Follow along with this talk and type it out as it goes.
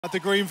At the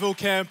Greenville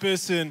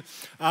campus, and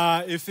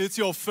if it's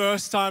your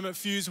first time at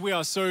Fuse, we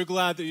are so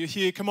glad that you're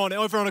here. Come on,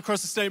 everyone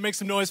across the state, make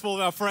some noise for all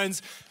of our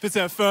friends. If it's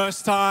their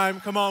first time,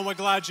 come on, we're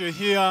glad you're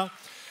here.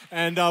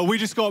 And we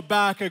just got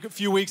back a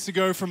few weeks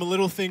ago from a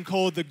little thing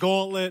called the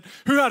Gauntlet.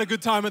 Who had a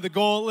good time at the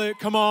Gauntlet?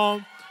 Come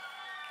on.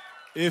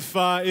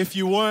 If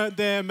you weren't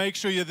there, make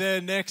sure you're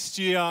there next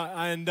year,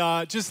 and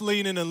just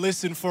lean in and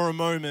listen for a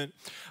moment.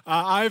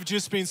 I've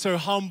just been so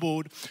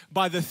humbled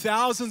by the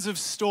thousands of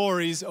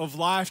stories of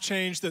life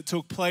change that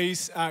took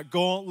place at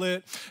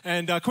Gauntlet.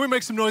 And can we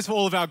make some noise for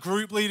all of our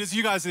group leaders?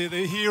 You guys are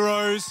the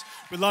heroes.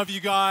 We love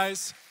you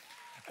guys.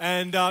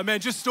 And man,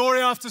 just story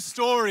after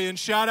story. And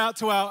shout out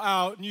to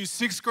our new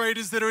sixth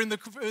graders that are in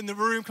the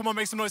room. Come on,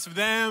 make some noise for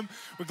them.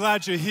 We're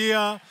glad you're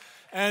here.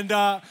 And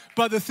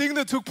but the thing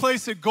that took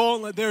place at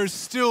Gauntlet, there is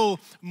still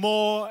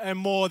more and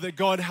more that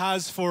God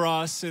has for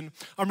us. And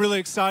I'm really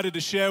excited to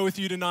share with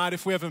you tonight.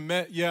 If we haven't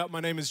met yet, my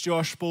name is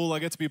Josh Bull. I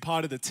get to be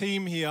part of the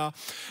team here.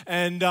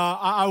 And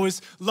I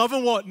was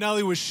loving what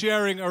Nellie was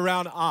sharing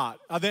around art.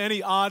 Are there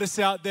any artists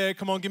out there?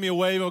 Come on, give me a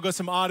wave. I've got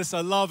some artists. I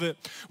love it.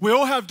 We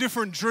all have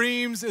different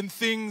dreams and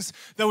things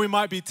that we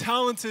might be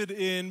talented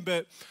in,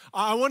 but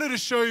I wanted to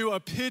show you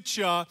a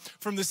picture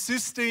from the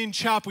Sistine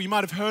Chapel. You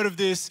might have heard of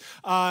this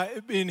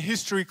in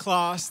history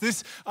class.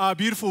 This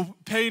beautiful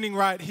painting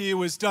right here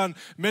was done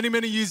many,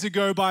 many years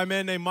ago by a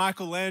man named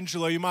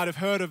Michelangelo. You might have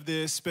heard of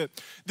this, but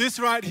this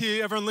right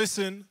here, everyone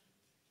listen.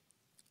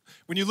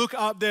 When you look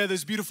up there,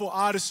 there's beautiful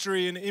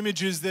artistry and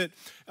images that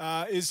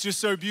is just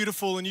so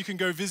beautiful, and you can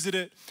go visit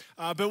it.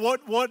 But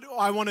what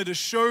I wanted to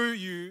show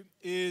you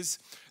is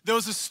there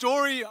was a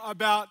story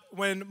about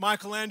when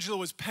Michelangelo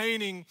was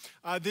painting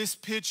this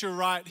picture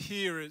right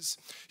here.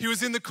 He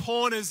was in the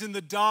corners, in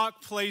the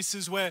dark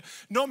places where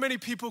not many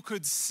people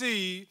could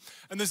see.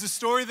 And there's a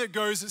story that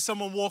goes that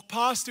someone walked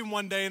past him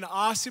one day and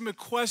asked him a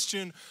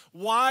question,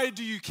 "Why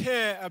do you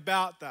care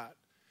about that?"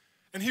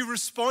 And he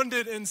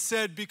responded and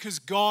said, "Because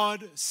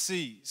God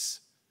sees."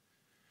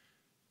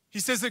 He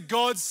says that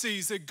God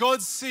sees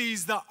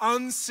the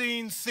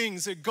unseen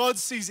things, that God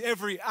sees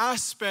every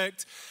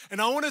aspect.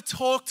 And I want to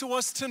talk to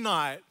us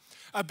tonight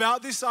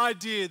about this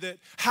idea that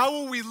how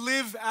will we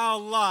live our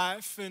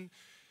life and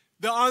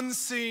the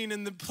unseen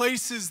and the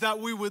places that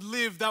we would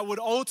live that would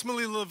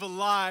ultimately live a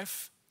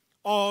life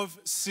of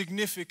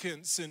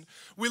significance. And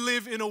we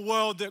live in a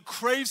world that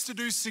craves to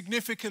do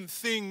significant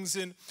things.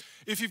 And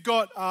if you've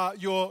got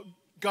your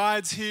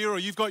guides here or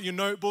you've got your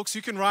notebooks,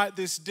 you can write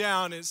this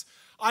down.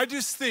 I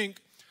just think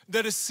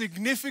that a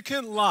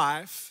significant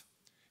life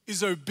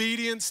is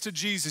obedience to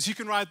Jesus. You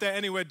can write that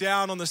anywhere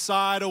down on the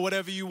side or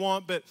whatever you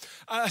want, but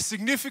a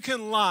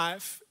significant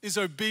life is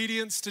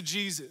obedience to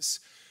Jesus.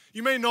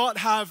 You may not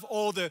have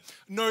all the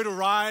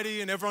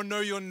notoriety and everyone know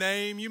your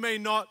name. You may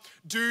not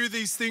do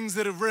these things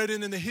that are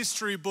written in the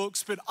history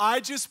books, but I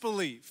just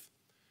believe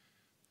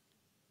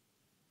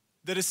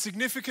that a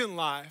significant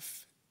life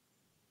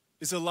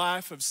is a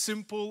life of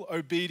simple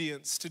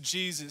obedience to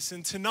Jesus.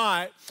 And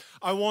tonight,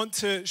 I want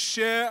to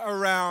share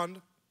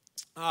around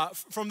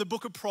from the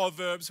book of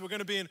Proverbs. We're going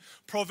to be in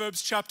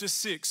Proverbs chapter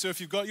 6. So if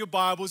you've got your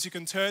Bibles, you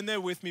can turn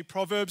there with me,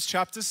 Proverbs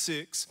chapter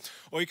 6,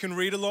 or you can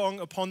read along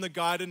upon the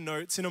guided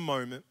notes in a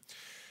moment.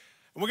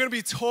 And we're going to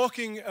be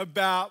talking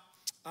about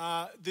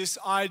this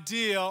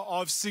idea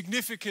of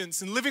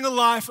significance and living a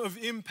life of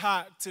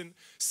impact, and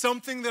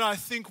something that I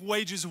think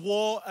wages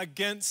war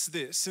against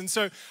this. And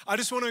so I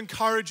just want to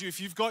encourage you, if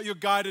you've got your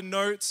guided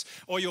notes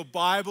or your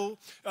Bible,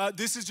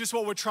 this is just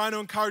what we're trying to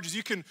encourage you.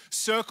 You can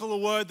circle a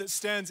word that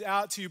stands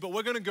out to you, but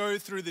we're going to go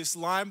through this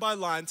line by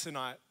line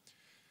tonight.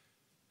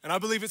 And I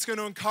believe it's going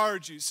to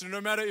encourage you. So no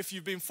matter if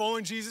you've been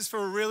following Jesus for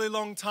a really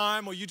long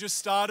time, or you just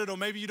started, or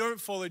maybe you don't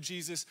follow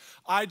Jesus,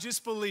 I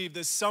just believe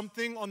there's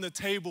something on the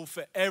table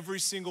for every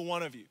single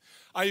one of you.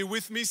 Are you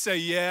with me? Say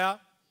yeah.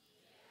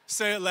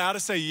 Say it louder.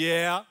 Say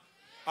yeah.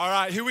 All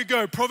right, here we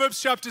go. Proverbs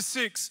chapter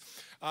 6,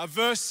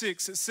 verse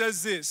 6. It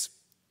says this: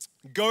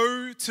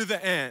 "Go to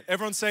the ant."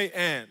 Everyone say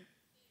ant.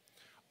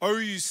 "Oh,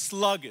 you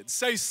sluggard."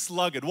 Say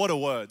sluggard. What a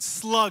word.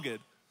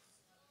 Sluggard.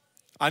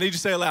 I need you to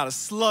say it louder.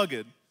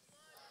 Sluggard.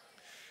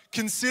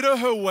 "Consider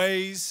her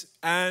ways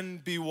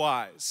and be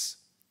wise."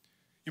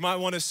 You might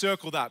want to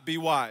circle that, be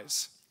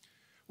wise.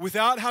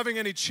 "Without having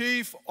any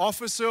chief,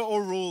 officer,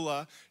 or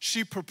ruler,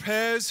 she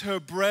prepares her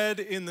bread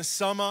in the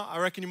summer." I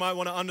reckon you might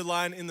want to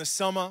underline in the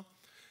summer.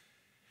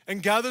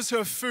 "And gathers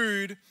her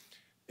food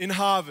in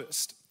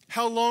harvest.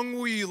 How long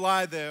will you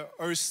lie there,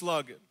 O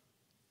sluggard?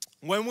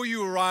 When will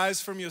you arise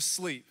from your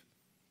sleep?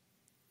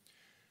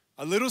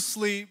 A little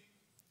sleep,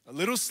 a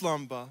little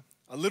slumber,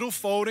 a little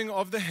folding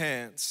of the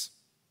hands.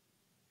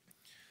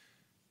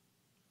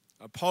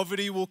 A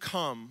poverty will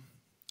come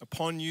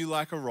upon you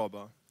like a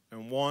robber,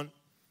 and want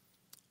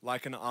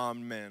like an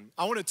armed man."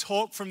 I want to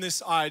talk from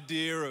this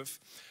idea of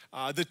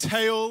the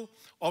tale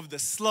of the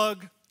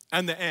slug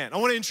and the ant. I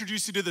want to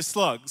introduce you to the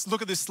slug.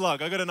 Look at this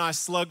slug. I got a nice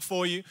slug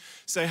for you.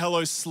 Say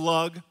hello,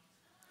 slug.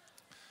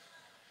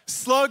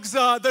 slugs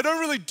they don't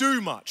really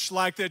do much.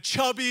 Like they're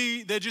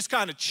chubby, they're just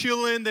kind of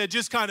chilling, they're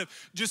just kind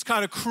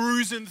of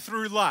cruising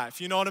through life.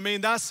 You know what I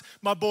mean? That's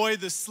my boy,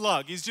 the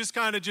slug. He's just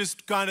kind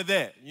of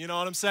there. You know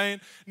what I'm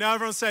saying? Now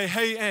everyone say,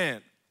 hey,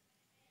 ant.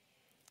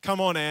 Come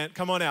on, ant.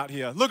 Come on out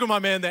here. Look at my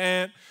man, the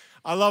ant.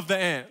 I love the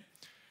ant.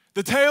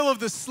 The tale of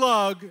the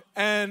slug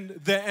and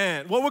the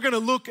ant. What we're going to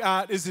look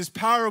at is this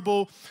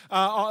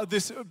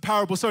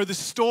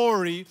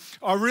story,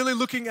 really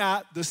looking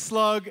at the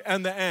slug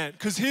and the ant.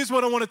 Because here's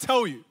what I want to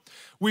tell you.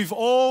 We've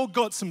all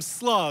got some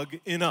slug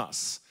in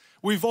us.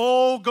 We've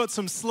all got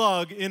some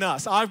slug in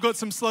us. I've got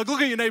some slug.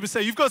 Look at your neighbor,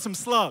 say, you've got some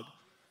slug.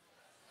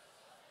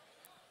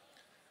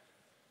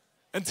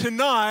 And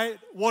tonight,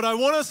 what I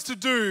want us to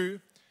do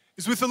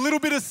is with a little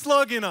bit of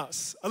slug in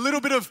us, a little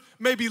bit of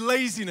maybe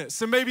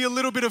laziness, and maybe a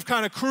little bit of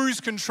kind of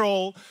cruise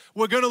control,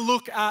 we're going to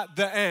look at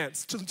the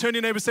ants. Turn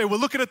your neighbor and say, we're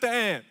looking at the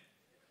ant.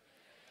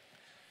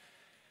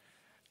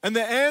 And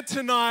the ant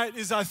tonight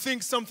is, I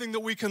think, something that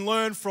we can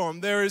learn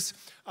from. There is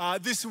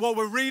what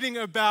we're reading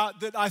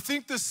about, that I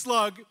think the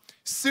slug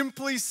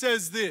simply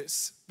says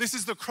this. This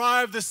is the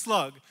cry of the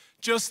slug,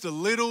 just a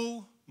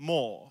little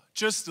more,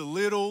 just a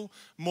little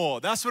more.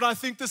 That's what I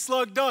think the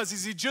slug does,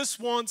 is he just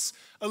wants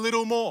a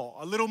little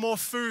more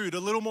food,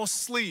 a little more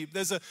sleep.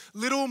 There's a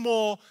little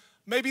more,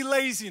 maybe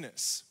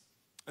laziness.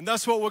 And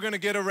that's what we're going to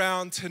get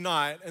around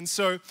tonight. And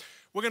so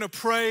we're going to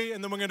pray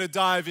and then we're going to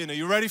dive in. Are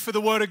you ready for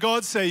the word of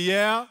God? Say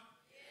yeah.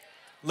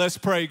 Let's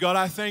pray. God,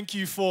 I thank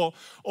you for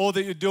all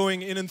that you're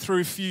doing in and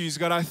through Fuse.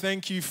 God, I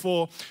thank you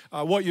for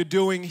what you're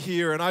doing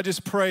here. And I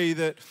just pray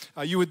that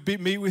you would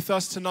meet with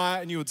us tonight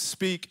and you would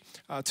speak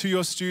to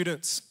your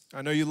students.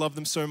 I know you love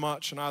them so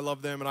much and I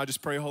love them. And I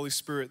just pray, Holy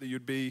Spirit, that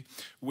you'd be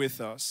with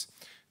us.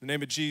 In the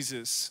name of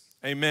Jesus,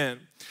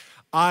 amen.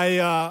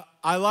 I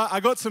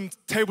got some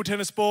table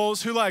tennis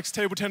balls. Who likes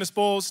table tennis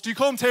balls? Do you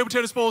call them table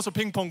tennis balls or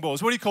ping pong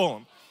balls? What do you call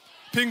them?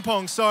 Ping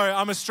pong. Sorry,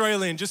 I'm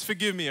Australian. Just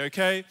forgive me,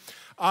 okay?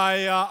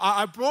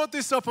 I brought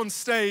this up on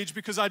stage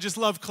because I just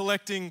love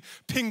collecting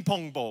ping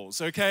pong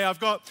balls, okay? I've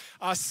got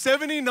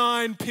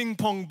 79 ping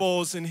pong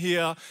balls in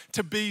here,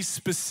 to be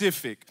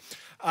specific.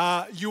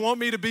 You want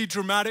me to be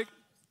dramatic?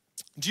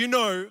 Do you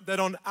know that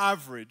on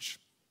average,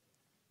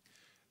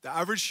 the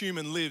average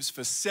human lives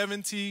for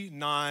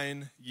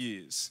 79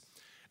 years?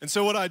 And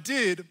so what I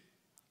did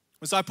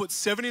was I put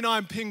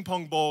 79 ping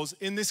pong balls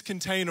in this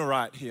container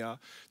right here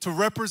to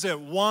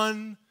represent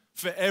one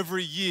for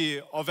every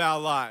year of our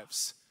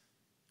lives.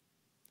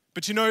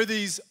 But you know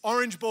these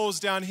orange balls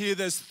down here,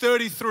 there's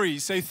 33,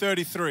 say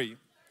 33.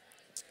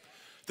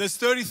 There's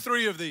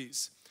 33 of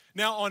these.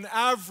 Now on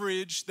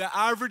average, the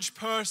average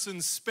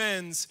person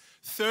spends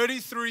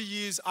 33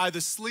 years either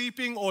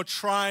sleeping or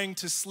trying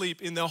to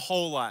sleep in their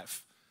whole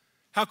life.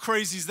 How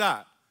crazy is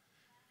that?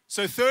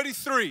 So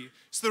 33,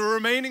 so the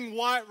remaining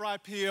white right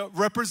here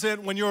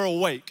represent when you're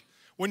awake.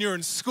 When you're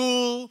in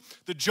school,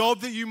 the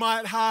job that you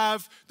might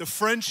have, the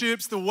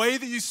friendships, the way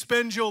that you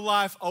spend your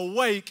life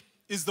awake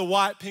is the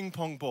white ping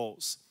pong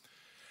balls.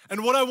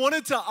 And what I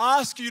wanted to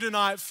ask you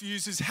tonight,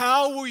 Fuse, is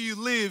how will you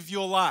live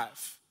your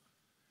life?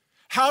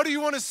 How do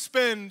you want to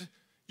spend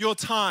your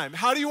time?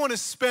 How do you want to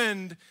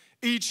spend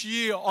each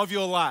year of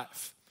your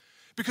life?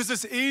 Because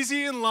it's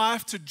easy in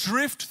life to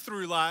drift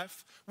through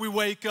life. We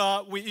wake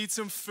up, we eat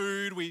some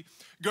food, we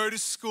go to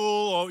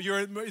school, or you're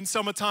in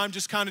summertime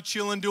just kind of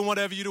chilling, doing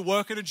whatever you do,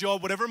 working a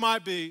job, whatever it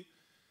might be.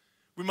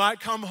 We might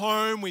come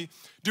home, we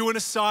do an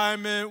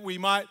assignment, we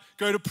might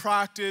go to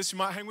practice, you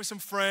might hang with some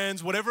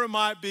friends, whatever it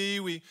might be.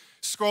 We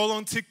scroll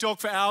on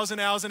TikTok for hours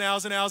and hours and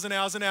hours and hours and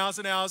hours and hours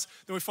and hours.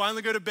 Then we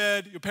finally go to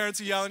bed. Your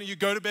parents are yelling at you,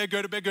 go to bed,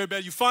 go to bed, go to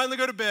bed. You finally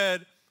go to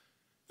bed,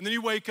 and then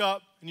you wake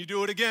up and you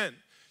do it again.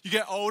 You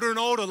get older and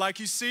older, like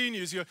you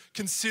seniors. You're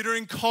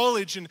considering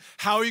college and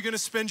how are you going to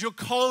spend your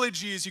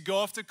college years. You go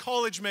off to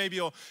college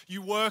maybe, or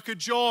you work a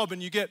job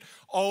and you get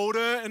older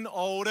and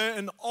older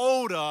and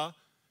older.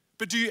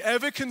 But do you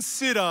ever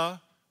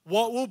consider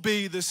what will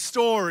be the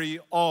story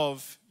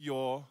of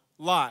your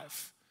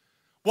life?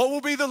 What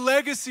will be the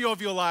legacy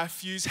of your life,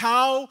 Fuse?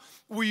 How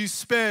will you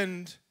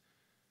spend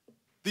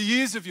the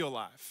years of your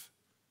life?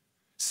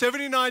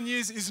 79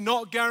 years is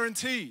not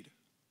guaranteed.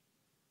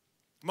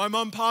 My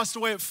mum passed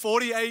away at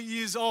 48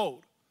 years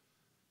old.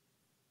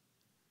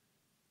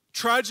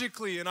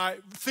 Tragically, and I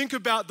think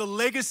about the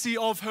legacy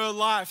of her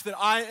life, that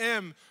I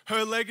am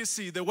her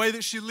legacy, the way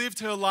that she lived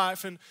her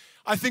life, and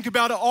I think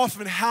about it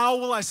often. How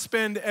will I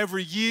spend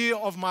every year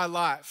of my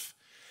life?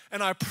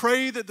 And I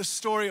pray that the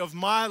story of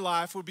my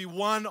life will be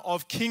one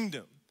of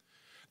kingdom,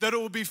 that it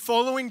will be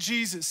following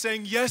Jesus,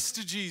 saying yes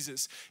to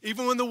Jesus.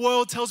 Even when the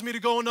world tells me to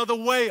go another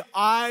way,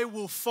 I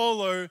will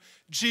follow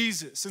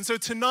Jesus. And so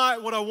tonight,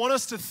 what I want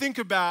us to think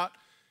about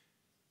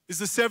is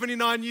the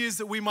 79 years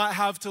that we might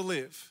have to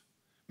live.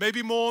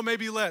 Maybe more,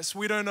 maybe less,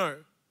 we don't know.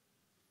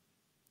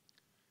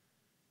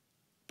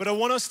 But I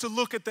want us to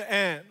look at the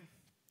ant,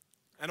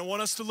 and I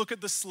want us to look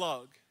at the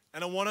slug,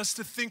 and I want us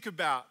to think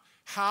about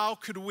how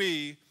could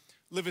we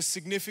live a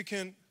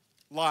significant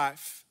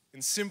life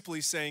in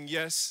simply saying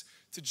yes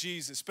to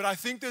Jesus. But I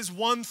think there's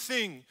one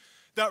thing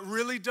that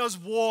really does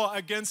war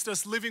against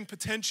us living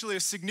potentially a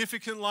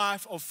significant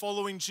life of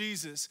following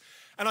Jesus.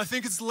 And I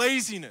think it's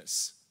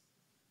laziness.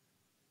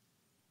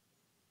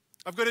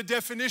 I've got a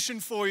definition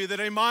for you that,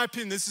 in my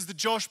opinion, this is the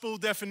Josh Bull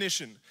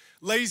definition.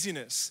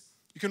 Laziness,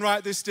 you can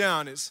write this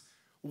down, is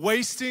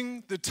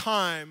wasting the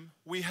time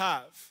we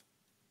have.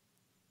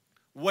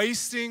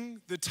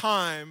 Wasting the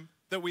time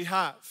that we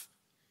have.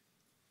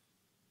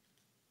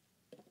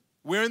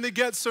 We only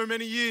get so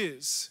many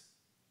years.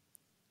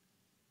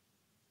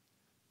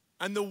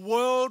 And the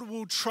world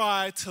will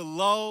try to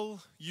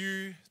lull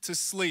you to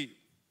sleep.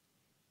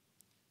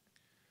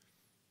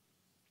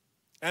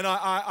 And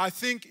I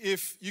think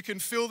if you can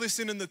fill this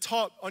in the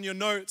top on your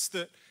notes,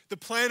 that the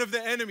plan of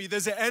the enemy,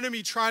 there's an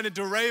enemy trying to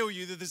derail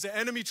you, that there's an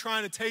enemy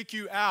trying to take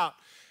you out.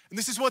 And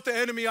this is what the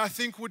enemy, I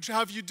think, would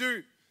have you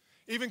do.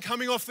 Even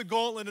coming off the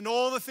gauntlet and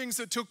all the things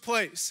that took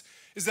place,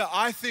 is that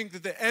I think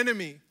that the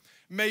enemy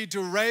may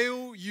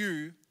derail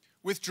you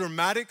with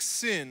dramatic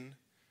sin,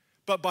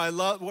 but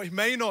he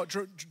may not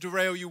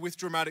derail you with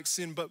dramatic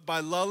sin, but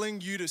by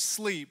lulling you to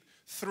sleep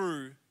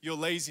through your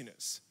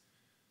laziness.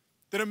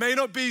 That it may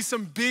not be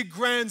some big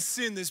grand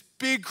sin, this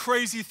big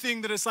crazy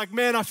thing that it's like,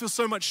 man, I feel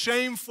so much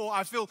shame for.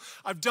 I feel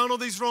I've done all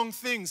these wrong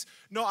things.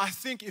 No, I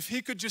think if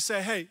he could just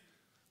say, hey,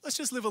 let's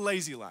just live a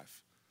lazy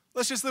life.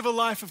 Let's just live a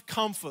life of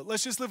comfort.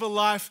 Let's just live a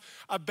life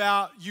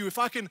about you. If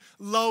I can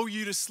lull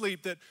you to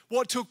sleep, that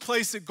what took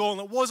place at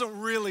Gauntlet wasn't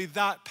really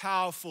that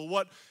powerful.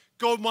 What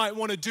God might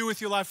want to do with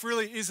your life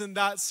really isn't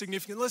that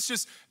significant. Let's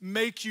just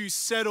make you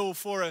settle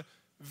for a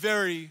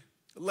very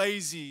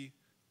lazy,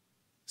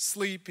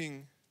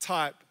 sleeping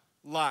type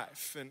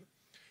life. And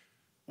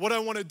what I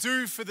want to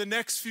do for the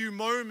next few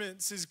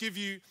moments is give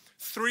you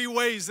 3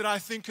 ways that I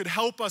think could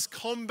help us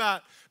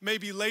combat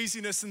maybe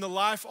laziness in the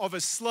life of a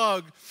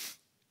slug.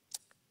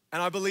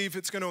 And I believe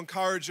it's going to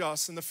encourage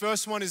us. And the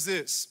first one is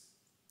this.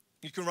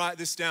 You can write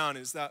this down,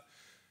 is that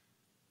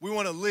we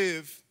want to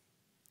live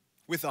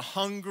with a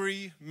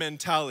hungry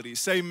mentality.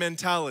 Say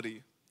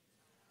mentality.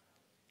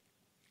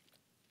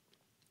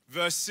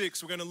 Verse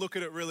 6, we're going to look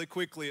at it really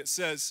quickly. It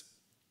says,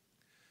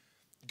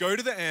 go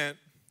to the ant,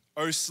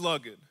 O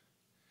sluggard,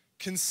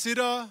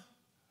 consider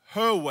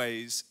her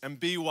ways and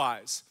be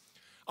wise.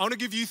 I want to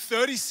give you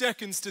 30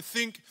 seconds to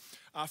think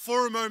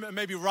for a moment and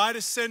maybe write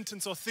a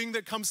sentence or thing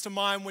that comes to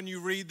mind when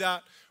you read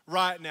that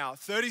right now.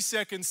 30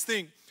 seconds,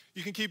 think.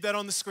 You can keep that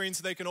on the screen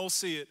so they can all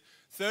see it.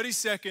 30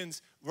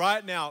 seconds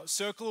right now.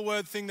 Circle a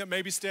word, thing that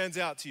maybe stands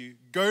out to you.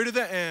 Go to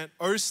the ant,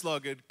 O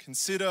sluggard,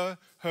 consider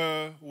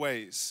her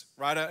ways.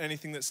 Write out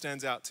anything that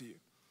stands out to you.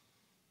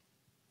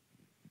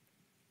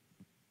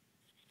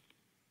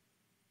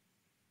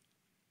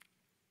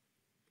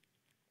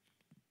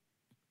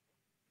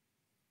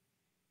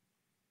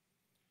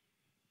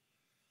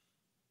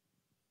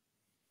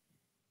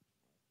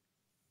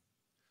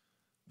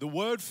 The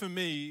word for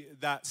me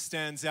that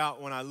stands out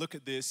when I look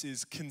at this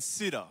is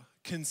consider.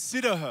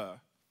 Consider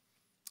her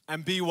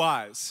and be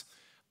wise.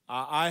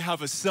 I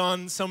have a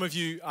son. Some of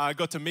you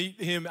got to meet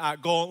him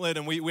at Gauntlet,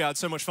 and we had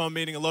so much fun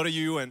meeting a lot of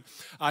you. And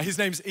his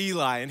name's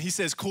Eli, and he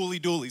says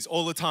coolie doolies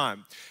all the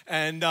time.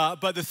 And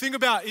but the thing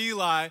about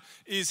Eli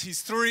is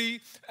he's 3,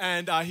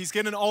 and he's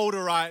getting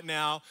older right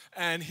now,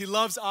 and he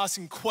loves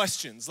asking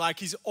questions. Like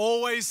he's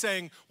always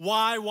saying,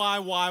 why?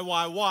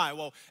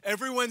 Well,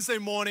 every Wednesday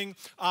morning,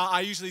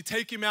 I usually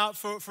take him out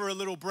for a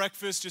little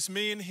breakfast, just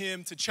me and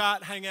him to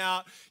chat, hang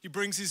out. He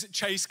brings his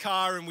chase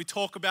car, and we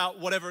talk about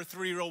whatever a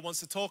 3-year-old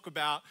wants to talk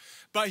about.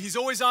 But he's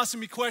always asking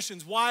me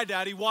questions. Why,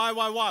 Daddy? Why?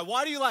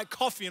 Why do you like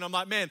coffee? And I'm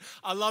like, man,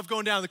 I love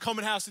going down to the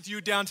Common House with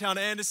you downtown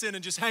Anderson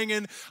and just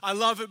hanging. I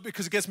love it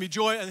because it gets me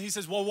joy. And he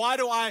says, well, why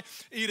do I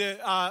eat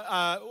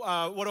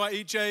what do I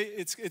eat, Jay?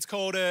 It's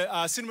called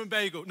a cinnamon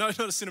bagel. No, it's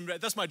not a cinnamon bagel.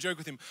 That's my joke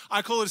with him.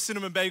 I call it a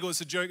cinnamon bagel. It's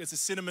a joke. It's a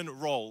cinnamon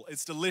roll.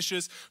 It's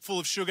delicious, full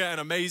of sugar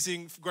and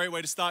amazing. Great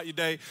way to start your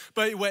day.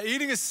 But we're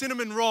eating a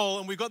cinnamon roll,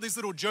 and we've got these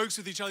little jokes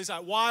with each other. He's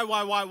like, why?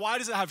 Why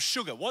does it have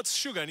sugar? What's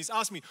sugar? And he's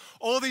asked me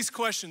all these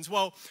questions.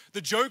 Well,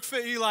 the joke for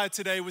Eli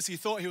today was he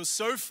thought he was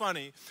so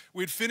funny.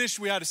 We'd finished,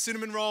 we had a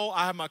cinnamon roll,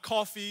 I had my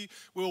coffee,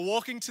 we were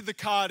walking to the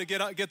car to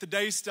get the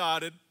day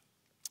started,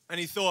 and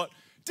he thought,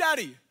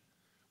 Daddy,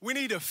 we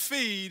need to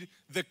feed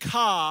the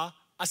car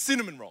a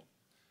cinnamon roll.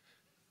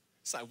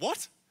 It's like,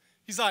 what?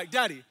 He's like,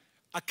 Daddy,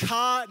 a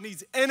car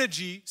needs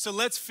energy, so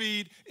let's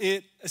feed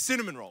it a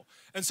cinnamon roll.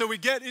 And so we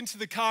get into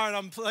the car, and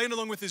I'm playing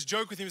along with this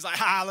joke with him. He's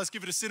like, let's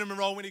give it a cinnamon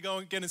roll. When you go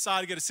and get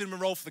inside, get a cinnamon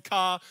roll for the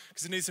car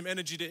because it needs some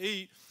energy to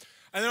eat.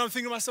 And then I'm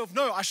thinking to myself,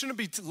 no, I shouldn't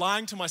be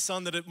lying to my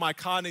son that my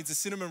car needs a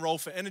cinnamon roll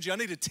for energy. I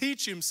need to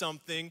teach him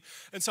something.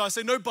 And so I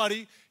say, no,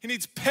 buddy, he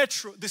needs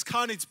petrol. This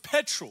car needs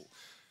petrol.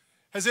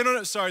 Has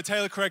anyone, sorry,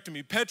 Taylor corrected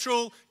me.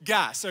 Petrol,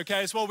 gas,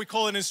 okay? It's what we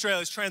call it in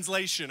Australia. It's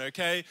translation,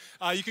 okay?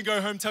 You can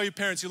go home, tell your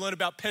parents, you learn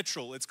about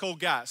petrol. It's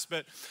called gas.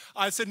 But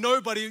I said, no,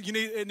 buddy,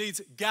 it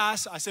needs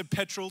gas. I said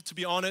petrol, to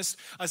be honest.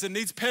 I said, it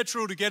needs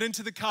petrol to get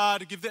into the car,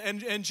 to give the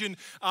engine,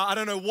 I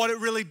don't know what it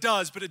really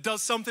does, but it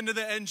does something to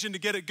the engine to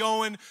get it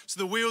going so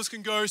the wheels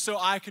can go so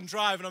I can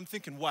drive. And I'm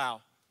thinking,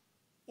 wow,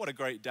 what a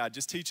great dad,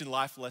 just teaching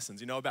life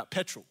lessons, about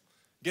petrol,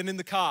 getting in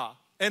the car,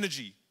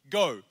 energy,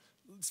 go,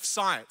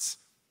 science.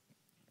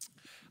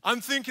 I'm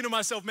thinking to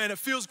myself, man, it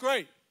feels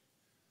great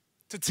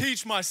to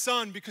teach my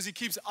son because he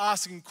keeps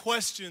asking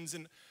questions.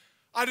 And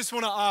I just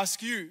want to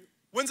ask you,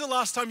 when's the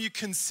last time you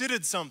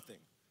considered something?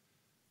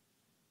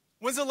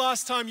 When's the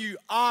last time you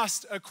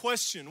asked a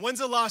question? When's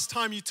the last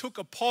time you took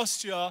a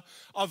posture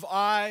of,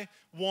 I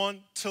want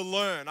to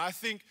learn? I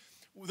think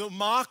the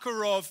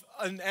marker of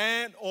an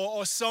ant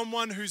or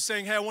someone who's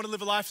saying, hey, I want to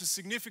live a life of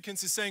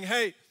significance is saying,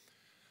 hey,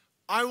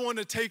 I want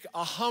to take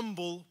a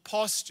humble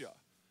posture.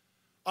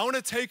 I want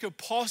to take a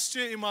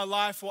posture in my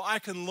life where I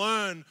can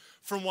learn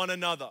from one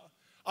another.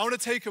 I want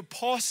to take a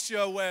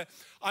posture where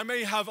I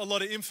may have a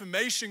lot of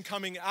information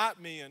coming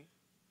at me, and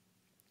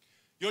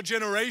your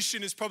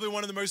generation is probably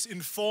one of the most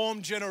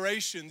informed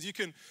generations. You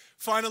can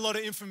find a lot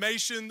of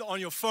information on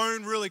your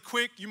phone really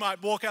quick. You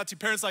might walk out to your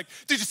parents like,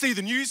 did you see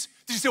the news?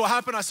 Did you see what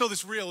happened? I saw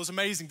this reel. It was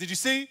amazing. Did you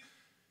see?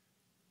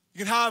 You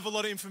can have a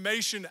lot of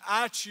information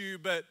at you,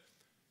 but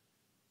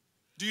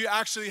do you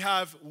actually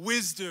have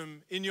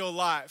wisdom in your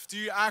life? Do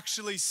you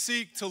actually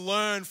seek to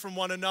learn from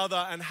one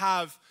another and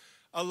have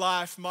a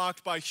life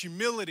marked by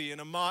humility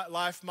and a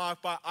life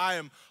marked by, I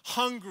am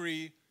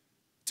hungry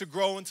to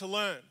grow and to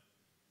learn?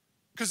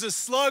 Because the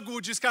slug will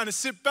just kind of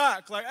sit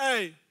back like,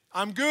 hey,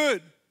 I'm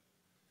good.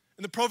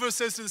 And the Proverbs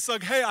says to the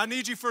slug, hey, I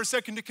need you for a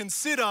second to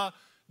consider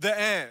the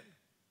ant.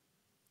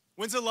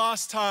 When's the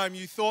last time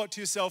you thought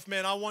to yourself,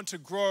 man, I want to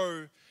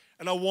grow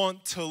and I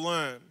want to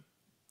learn?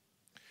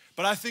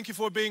 But I think if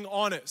we're being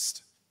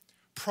honest,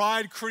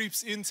 pride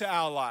creeps into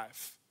our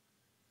life.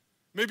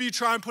 Maybe you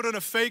try and put on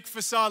a fake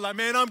facade like,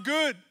 man, I'm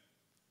good.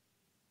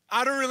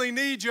 I don't really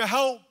need your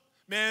help.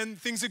 Man,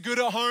 things are good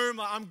at home.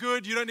 I'm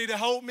good. You don't need to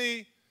help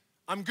me.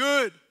 I'm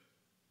good.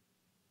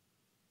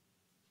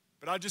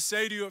 But I just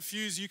say to you at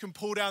Fuse, you can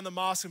pull down the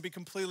mask and be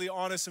completely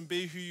honest and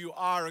be who you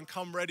are and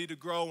come ready to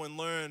grow and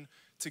learn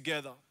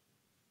together.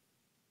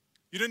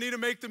 You don't need to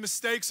make the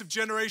mistakes of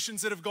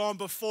generations that have gone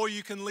before.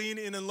 You can lean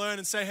in and learn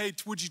and say, hey,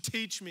 would you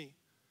teach me?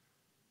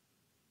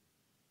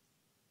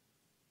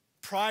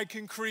 Pride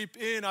can creep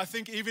in. I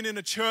think even in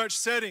a church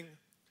setting,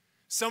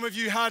 some of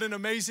you had an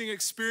amazing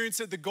experience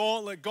at the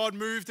Gauntlet. God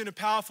moved in a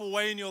powerful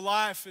way in your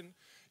life, and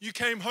you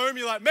came home,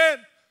 you're like, man,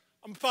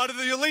 I'm part of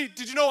the elite.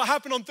 Did you know what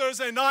happened on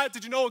Thursday night?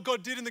 Did you know what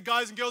God did in the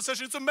guys and girls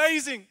session? It's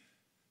amazing.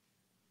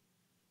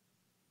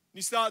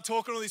 You start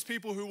talking to these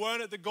people who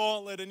weren't at the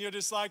Gauntlet, and you're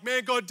just like,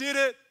 man, God did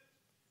it.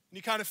 And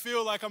you kind of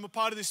feel like I'm a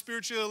part of this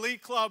spiritual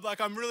elite club, like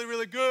I'm really,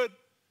 really good.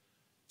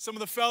 Some of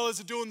the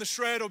fellas are doing the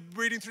shred or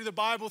reading through the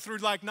Bible through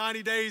like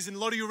 90 days, and a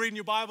lot of you are reading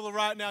your Bible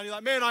right now, and you're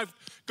like, man, I've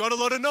got a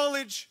lot of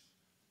knowledge.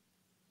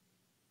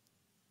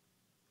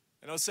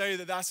 And I'll say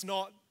that that's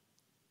not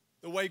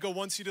the way God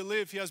wants you to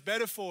live. He has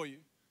better for you.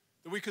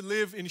 That we could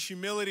live in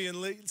humility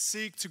and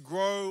seek to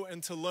grow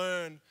and to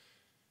learn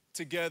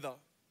together.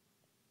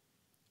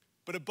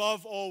 But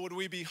above all, would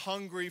we be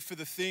hungry for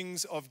the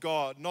things of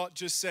God? Not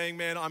just saying,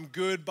 man, I'm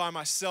good by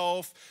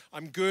myself.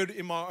 I'm good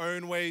in my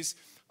own ways.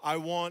 I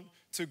want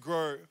to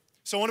grow.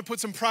 So I want to put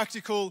some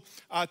practical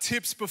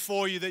tips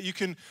before you that you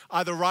can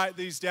either write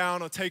these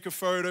down or take a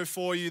photo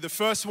for you. The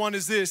first one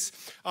is this,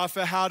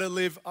 for how to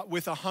live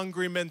with a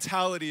hungry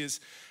mentality is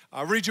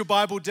read your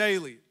Bible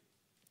daily.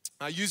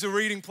 Use a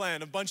reading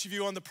plan. A bunch of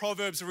you on the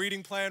Proverbs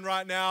reading plan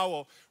right now,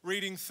 or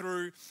reading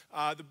through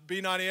the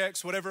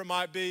B90X, whatever it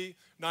might be,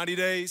 90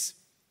 days.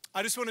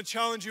 I just want to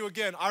challenge you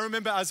again. I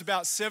remember as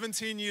about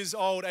 17 years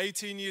old,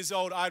 18 years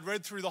old, I'd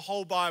read through the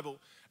whole Bible,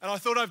 and I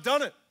thought I've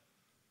done it.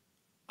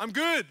 I'm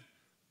good.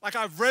 Like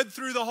I've read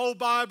through the whole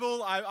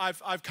Bible.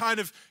 I've kind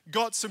of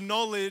got some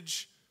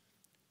knowledge,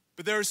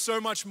 but there is so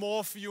much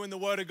more for you in the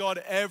Word of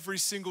God every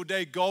single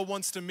day. God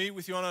wants to meet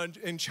with you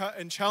and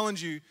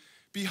challenge you.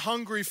 Be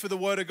hungry for the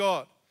Word of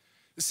God.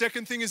 The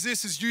second thing is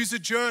this, is use a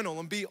journal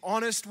and be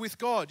honest with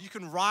God. You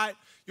can write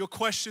your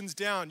questions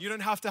down. You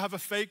don't have to have a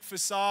fake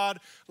facade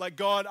like,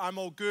 God, I'm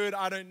all good,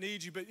 I don't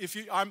need you. But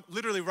I'm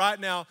literally right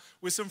now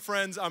with some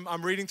friends,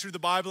 I'm reading through the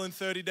Bible in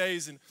 30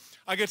 days, and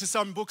I get to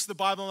some books of the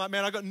Bible, I'm like,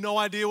 man, I got no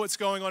idea what's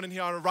going on in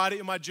here. I write it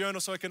in my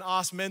journal so I can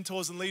ask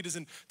mentors and leaders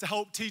and to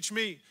help teach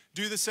me.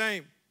 Do the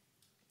same.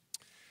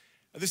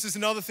 This is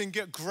another thing,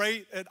 get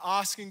great at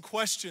asking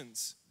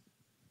questions.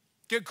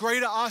 Get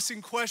great at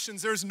asking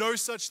questions. There is no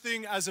such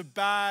thing as a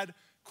bad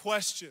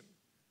question.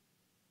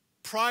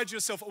 Pride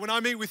yourself. When I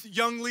meet with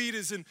young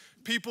leaders and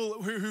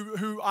people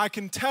who I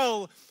can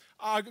tell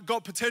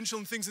got potential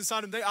and things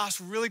inside them, they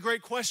ask really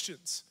great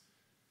questions.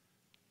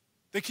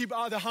 They're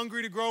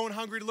hungry to grow and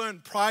hungry to learn.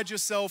 Pride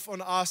yourself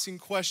on asking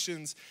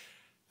questions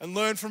and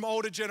learn from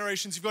older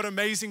generations. You've got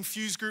amazing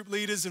Fuse group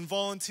leaders and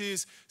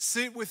volunteers.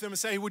 Sit with them and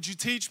say, hey, would you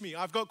teach me?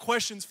 I've got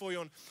questions for you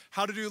on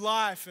how to do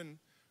life, and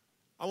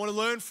I want to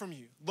learn from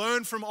you.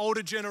 Learn from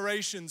older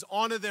generations.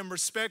 Honor them,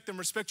 respect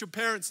your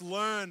parents.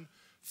 Learn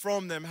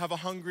from them. Have a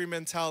hungry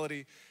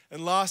mentality.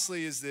 And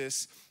lastly is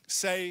this,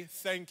 say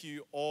thank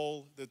you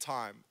all the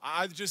time.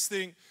 I just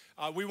think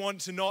we want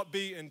to not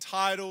be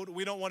entitled.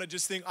 We don't want to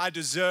just think, I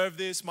deserve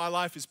this. My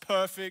life is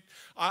perfect.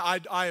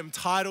 I am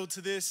entitled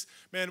to this.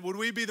 Man, would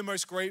we be the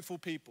most grateful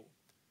people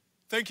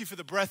Thank you for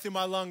the breath in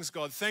my lungs,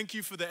 God. Thank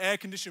you for the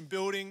air-conditioned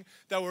building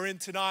that we're in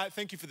tonight.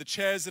 Thank you for the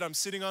chairs that I'm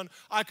sitting on.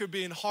 I could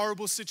be in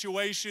horrible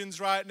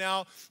situations right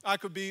now. I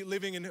could be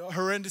living in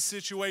horrendous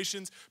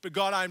situations. But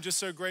God, I am just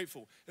so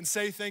grateful. And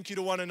say thank you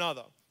to one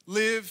another.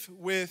 Live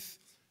with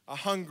a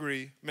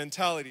hungry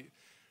mentality.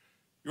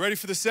 You ready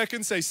for the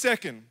second? Say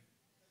second.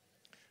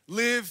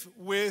 Live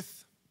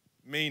with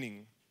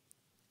meaning.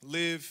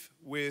 Live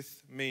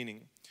with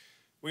meaning.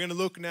 We're going to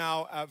look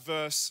now at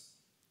verse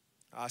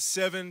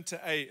 7 to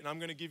 8, and I'm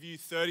going to give you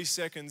 30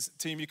 seconds.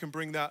 Team, you can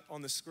bring that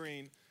on the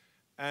screen.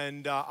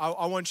 And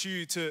I want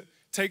you to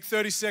take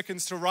 30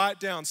 seconds to write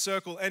down,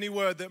 circle any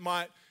word that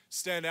might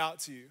stand out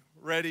to you.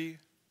 Ready,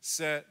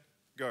 set,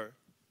 go.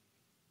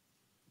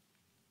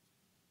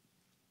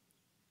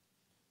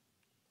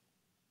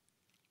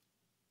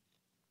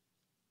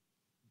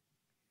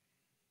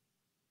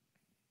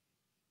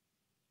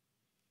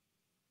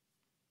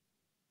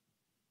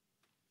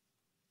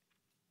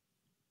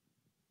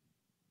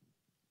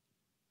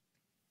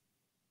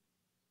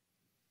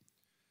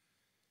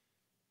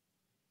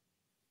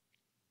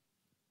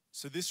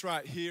 So this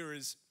right here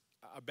is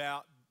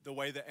about the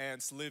way the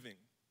ant's living.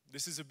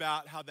 This is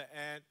about how the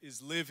ant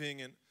is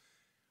living. And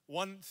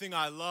one thing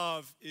I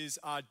love is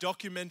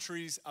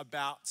documentaries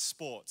about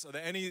sports. Are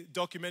there any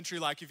documentary,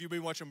 like if you've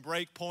been watching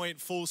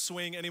Breakpoint, Full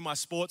Swing, any of my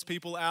sports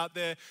people out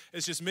there?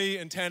 It's just me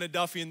and Tanner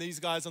Duffy and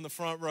these guys on the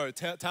front row.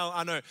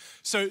 I know.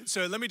 So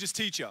let me just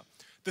teach you.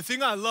 The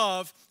thing I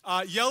love,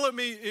 yell at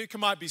me, it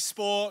might be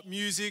sport,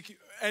 music,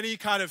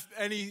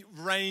 any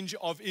range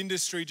of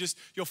industry, just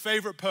your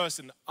favorite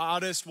person,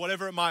 artist,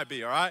 whatever it might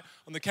be, all right?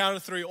 On the count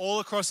of 3, all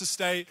across the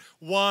state.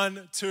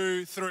 1,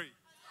 2, 3.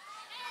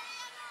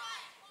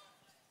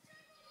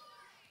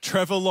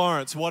 Trevor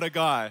Lawrence, what a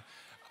guy.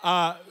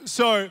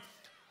 So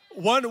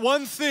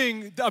one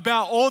thing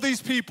about all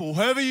these people,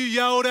 whoever you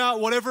yelled at,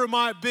 whatever it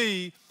might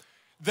be,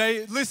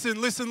 they listen.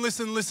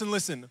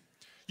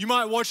 You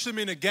might watch them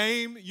in a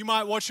game, you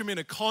might watch them in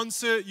a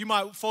concert, you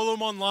might follow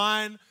them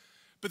online.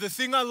 But the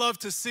thing I love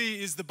to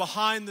see is the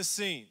behind the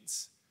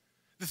scenes.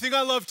 The thing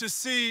I love to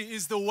see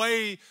is the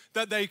way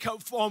that they come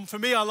from. For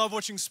me, I love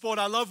watching sport.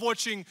 I love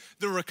watching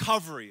the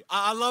recovery.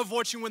 I love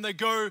watching when they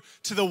go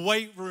to the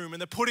weight room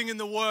and they're putting in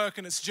the work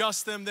and it's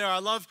just them there. I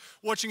love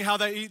watching how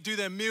they do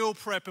their meal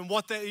prep and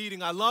what they're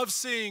eating. I love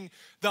seeing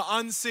the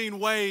unseen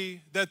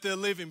way that they're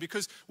living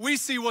because we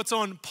see what's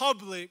on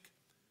public,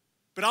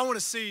 but I want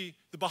to see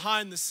the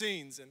behind the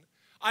scenes. And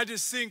I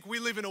just think we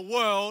live in a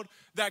world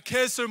that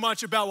cares so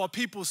much about what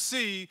people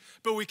see,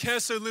 but we care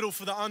so little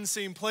for the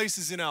unseen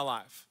places in our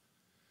life.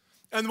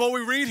 And what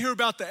we read here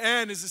about the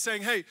ant is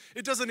saying, hey,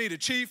 it doesn't need a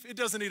chief, it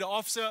doesn't need an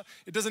officer,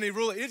 it doesn't need a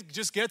ruler, it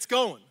just gets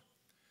going.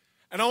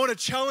 And I want to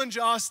challenge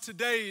us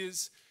today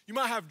is, you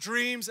might have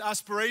dreams,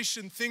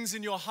 aspirations, things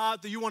in your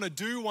heart that you want to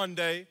do one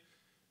day.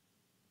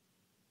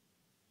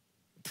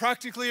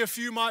 Practically a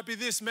few might be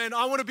this, man,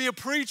 I want to be a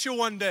preacher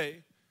one day.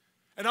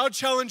 And I'll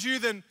challenge you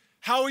then,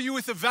 how are you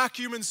with a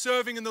vacuum and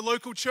serving in the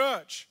local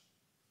church?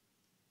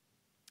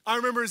 I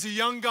remember as a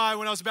young guy,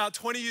 when I was about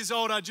 20 years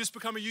old, I'd just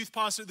become a youth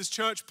pastor at this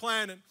church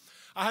plant, and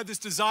I had this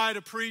desire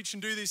to preach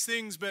and do these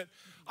things, but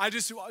I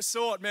just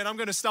thought, man, I'm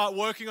going to start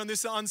working on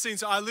this unseen.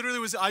 So I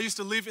used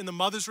to live in the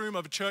mother's room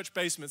of a church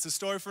basement. It's a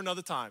story for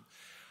another time.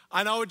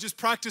 And I would just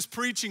practice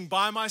preaching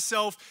by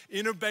myself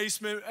in a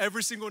basement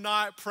every single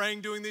night,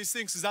 praying, doing these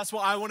things, because that's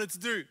what I wanted to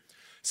do.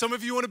 Some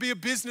of you want to be a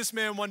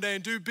businessman one day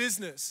and do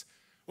business.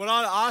 When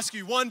I ask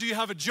you, 1, do you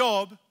have a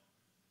job?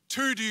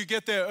 2, do you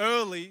get there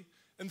early?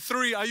 And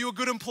 3, are you a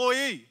good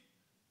employee?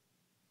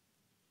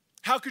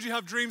 How could you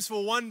have dreams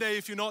for one day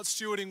if you're not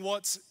stewarding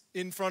what's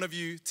in front of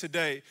you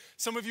today?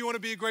 Some of you want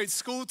to be a great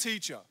school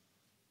teacher.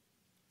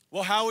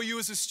 Well, how are you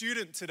as a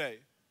student today?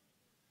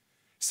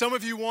 Some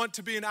of you want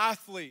to be an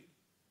athlete.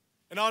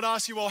 And I'd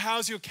ask you, well,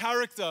 how's your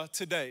character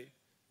today?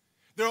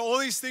 There are all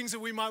these things that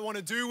we might want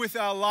to do with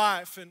our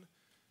life,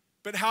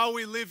 but how are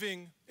we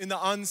living in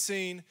the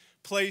unseen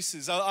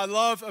places? I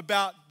love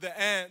about the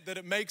ant that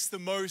it makes the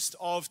most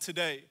of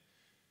today.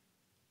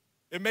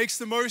 It makes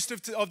the most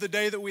of the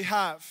day that we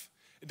have.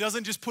 It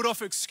doesn't just put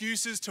off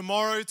excuses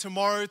tomorrow,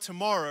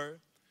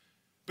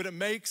 but it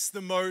makes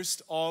the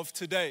most of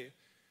today.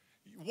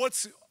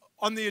 What's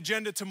on the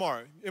agenda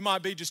tomorrow? It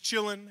might be just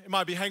chilling. It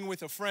might be hanging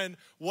with a friend.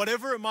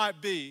 Whatever it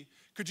might be,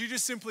 could you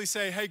just simply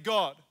say, hey,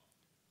 God,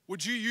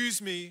 would you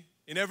use me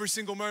in every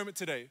single moment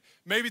today?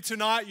 Maybe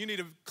tonight you need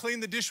to clean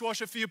the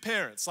dishwasher for your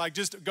parents. Like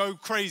just go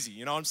crazy,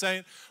 you know what I'm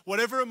saying?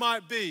 Whatever it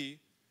might be,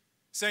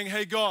 saying,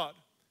 hey, God,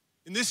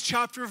 in this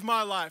chapter of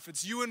my life,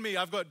 it's you and me.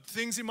 I've got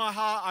things in my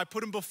heart. I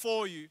put them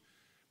before you.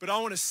 But I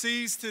want to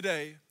seize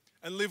today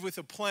and live with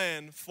a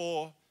plan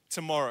for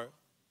tomorrow.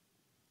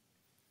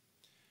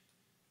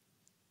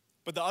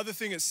 But the other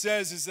thing it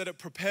says is that it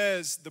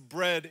prepares the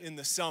bread in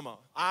the summer.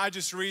 I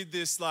just read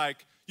this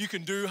like, you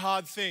can do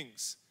hard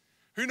things.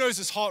 Who knows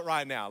it's hot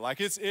right now? Like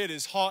it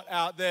is hot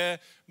out there.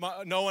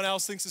 No one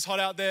else thinks it's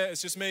hot out there.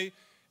 It's just me.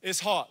 It's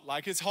hot.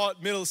 Like it's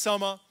hot, middle of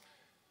summer.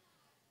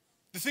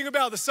 The thing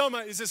about the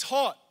summer is it's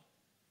hot.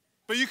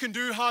 But you can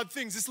do hard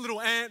things. This little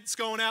ant's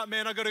going out,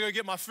 man, I got to go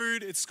get my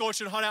food. It's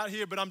scorching hot out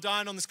here, but I'm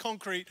dying on this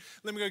concrete.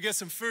 Let me go get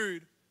some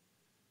food.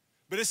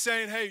 But it's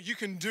saying, hey, you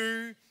can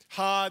do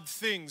hard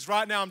things.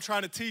 Right now, I'm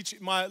trying to teach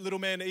my little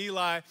man,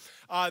 Eli,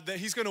 that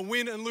he's going to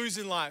win and lose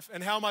in life.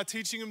 And how am I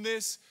teaching him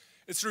this?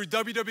 It's through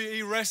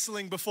WWE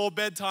wrestling before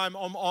bedtime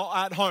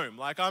at home.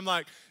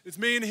 It's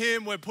me and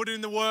him. We're putting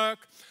in the work.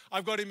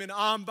 I've got him in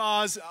arm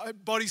bars,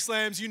 body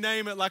slams, you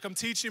name it. I'm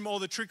teaching him all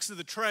the tricks of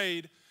the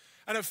trade.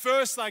 And at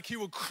first, he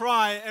would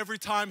cry every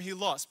time he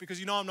lost because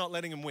I'm not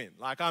letting him win.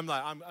 I'm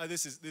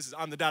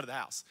the dad of the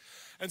house.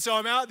 And so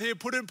I'm out here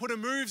putting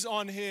moves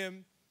on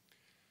him.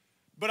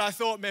 But I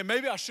thought, man,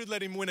 maybe I should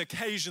let him win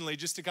occasionally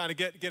just to kind of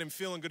get him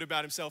feeling good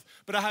about himself.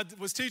 But I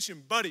was teaching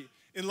him, buddy,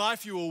 in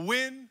life you will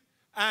win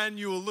and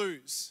you will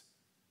lose.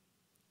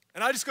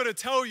 And I just got to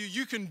tell you,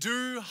 you can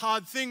do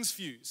hard things,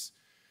 Fuse.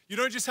 You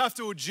don't just have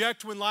to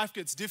eject when life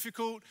gets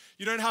difficult.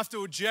 You don't have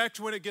to eject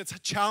when it gets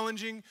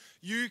challenging.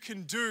 You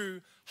can do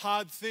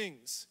hard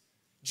things.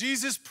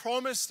 Jesus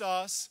promised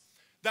us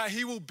that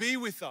he will be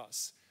with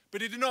us.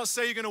 But he did not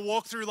say you're going to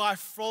walk through life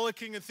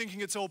frolicking and thinking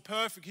it's all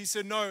perfect. He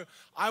said, no,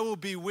 I will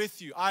be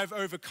with you. I've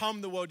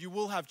overcome the world. You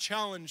will have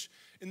challenge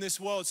in this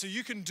world. So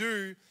you can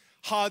do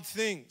hard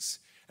things.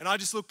 And I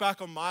just look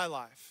back on my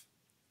life,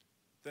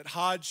 that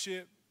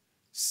hardship,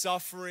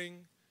 suffering,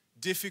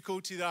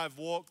 difficulty that I've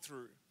walked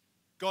through,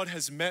 God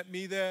has met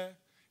me there.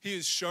 He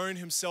has shown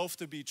himself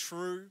to be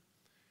true.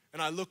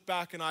 And I look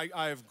back and I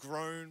have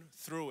grown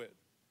through it.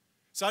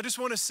 So I just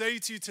want to say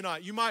to you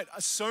tonight,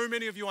 so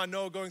many of you I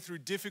know are going through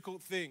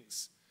difficult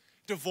things.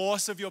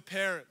 Divorce of your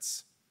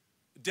parents,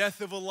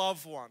 death of a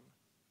loved one,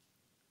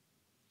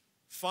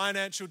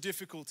 financial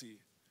difficulty,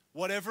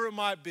 whatever it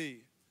might be,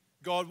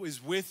 God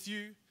is with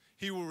you.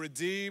 He will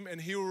redeem and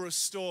he will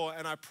restore.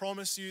 And I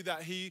promise you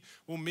that he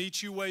will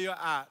meet you where you're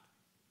at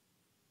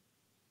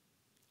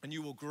and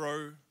you will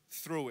grow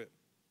through it.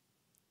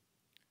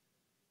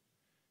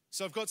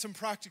 So I've got some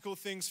practical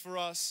things for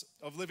us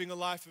of living a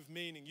life of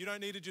meaning. You don't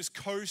need to just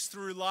coast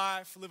through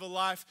life, live a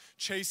life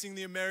chasing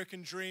the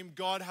American dream.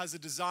 God has a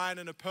design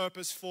and a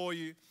purpose for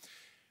you.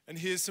 And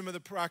here's some of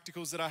the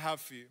practicals that I have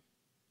for you.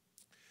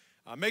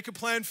 Make a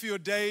plan for your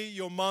day,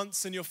 your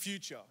months, and your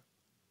future.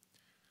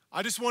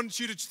 I just want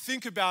you to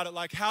think about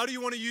it. How do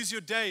you want to use your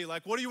day?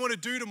 What do you want to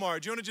do tomorrow?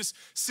 Do you want to just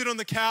sit on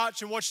the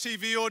couch and watch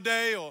TV all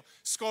day or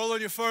scroll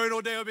on your phone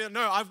all day?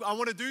 No, I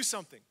want to do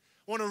something.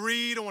 I want to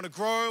read, I want to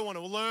grow, I want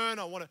to learn,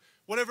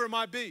 whatever it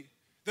might be.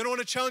 Then I want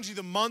to challenge you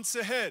the months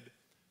ahead.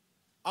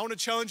 I want to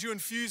challenge you in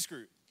Fuse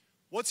Group.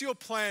 What's your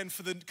plan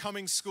for the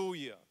coming school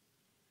year?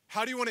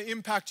 How do you want to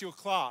impact your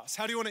class?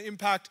 How do you want to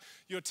impact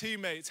your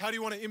teammates? How do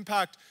you want to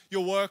impact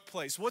your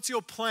workplace? What's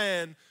your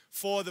plan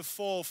for the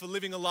fall, for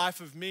living a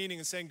life of meaning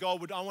and saying,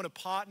 God, I want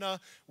to partner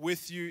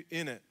with you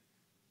in it?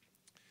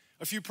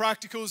 A few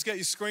practicals, get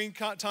your screen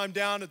time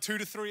down to 2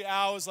 to 3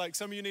 hours.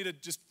 Some of you need to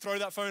just throw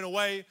that phone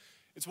away.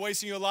 It's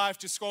wasting your life,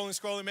 just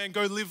scrolling, man.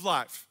 Go live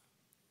life.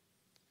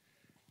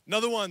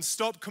 Another one,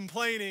 stop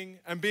complaining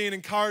and be an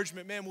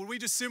encouragement. Man, would we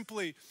just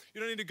simply,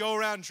 you don't need to go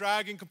around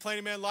dragging,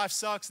 complaining, man, life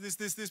sucks,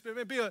 this, but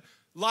man, be a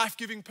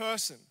life-giving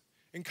person,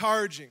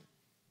 encouraging.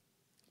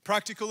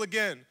 Practical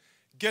again,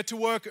 get to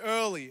work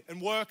early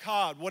and work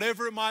hard,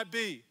 whatever it might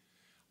be.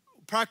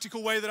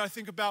 Practical way that I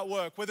think about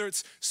work, whether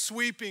it's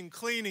sweeping,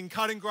 cleaning,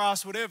 cutting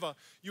grass, whatever,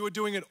 you are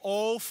doing it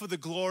all for the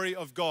glory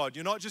of God.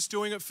 You're not just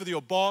doing it for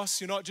your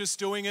boss. You're not just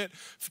doing it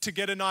to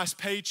get a nice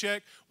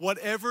paycheck.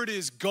 Whatever it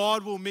is,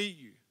 God will meet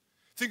you.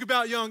 Think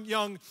about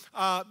young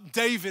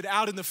David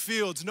out in the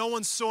fields. No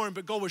one saw him,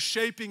 but God was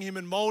shaping him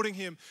and molding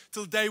him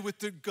till the day with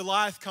the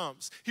Goliath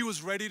comes. He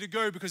was ready to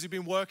go because he'd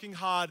been working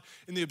hard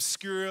in the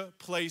obscure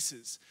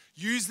places.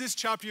 Use this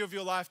chapter of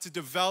your life to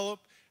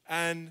develop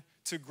and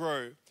to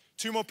grow.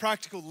 2 more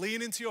practical.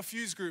 Lean into your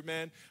Fuse Group,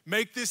 man.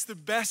 Make this the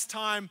best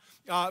time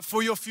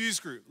for your Fuse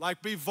Group.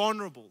 Be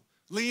vulnerable.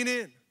 Lean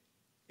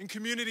in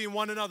community and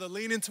one another.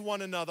 Lean into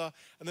one another.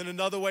 And then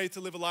another way to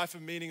live a life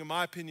of meaning, in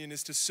my opinion,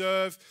 is to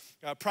serve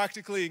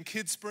practically in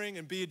Kids Spring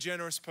and be a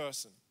generous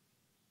person.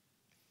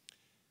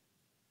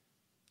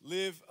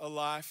 Live a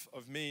life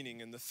of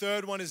meaning. And the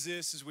third one is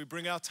this, as we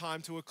bring our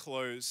time to a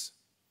close,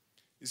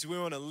 is we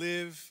want to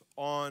live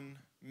on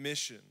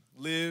mission.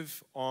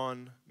 Live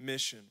on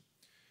mission.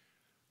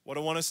 What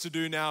I want us to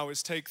do now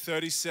is take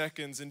 30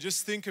 seconds and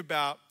just think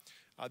about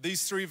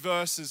these 3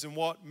 verses and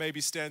what maybe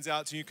stands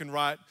out to you. You can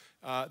write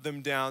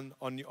them down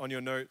on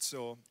your notes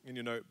or in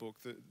your notebook.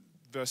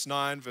 Verse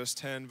 9, verse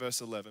 10, verse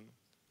 11.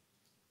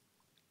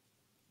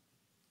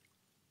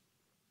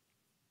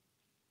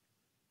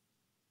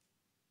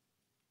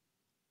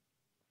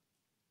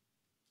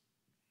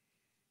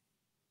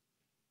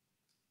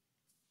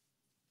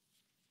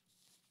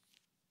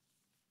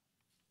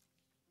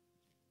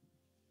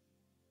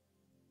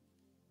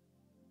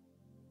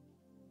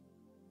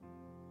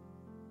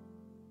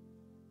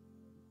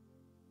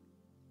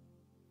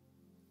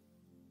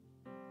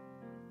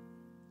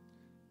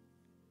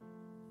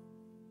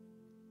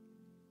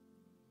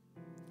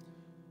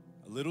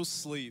 A little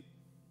sleep,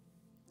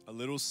 a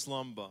little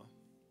slumber,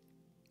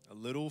 A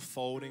little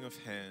folding of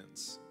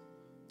hands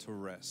to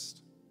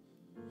rest.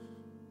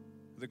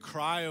 The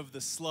cry of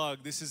the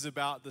slug, this is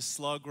about the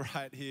slug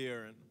right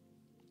here. And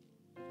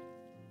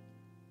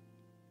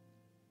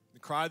the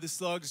cry of the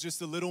slug is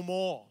just a little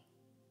more.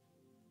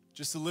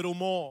 Just a little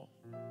more.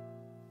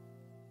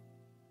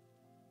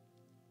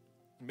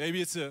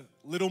 Maybe it's a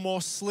little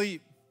more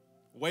sleep.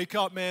 Wake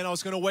up, man. I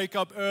was going to wake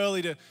up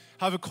early to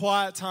have a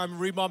quiet time and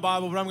read my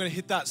Bible, but I'm going to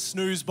hit that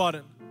snooze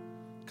button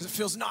because it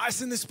feels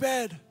nice in this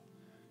bed.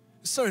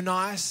 It's so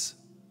nice.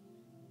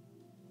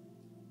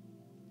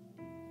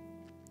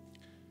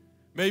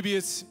 Maybe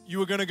it's you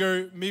were going to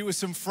go meet with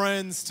some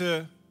friends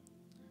to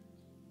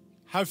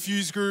have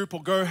fuse group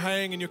or go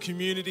hang in your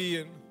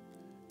community,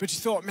 but you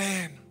thought,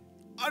 man,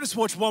 I just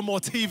watched one more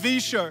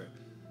TV show.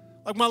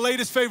 Like my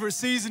latest favorite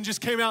season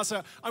just came out,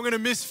 so I'm going to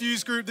miss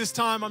fuse group this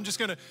time. I'm just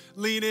going to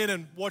lean in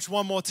and watch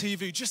one more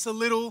TV. Just a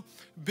little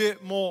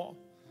bit more.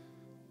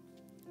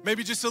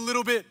 Maybe just a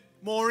little bit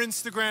more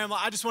Instagram.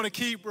 Like I just want to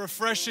keep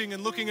refreshing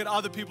and looking at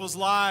other people's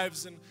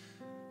lives, and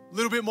a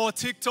little bit more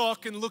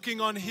TikTok and looking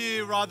on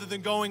here rather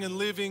than going and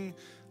living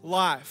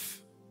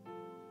life.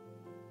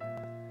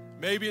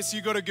 Maybe it's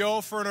you got a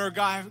girlfriend or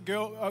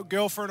a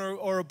girlfriend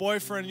or a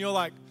boyfriend, and you're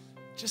like,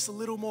 just a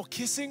little more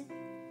kissing?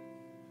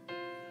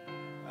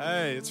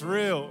 Hey, it's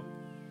real.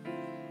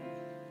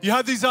 You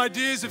have these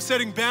ideas of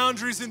setting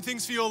boundaries and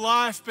things for your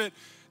life, but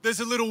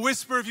there's a little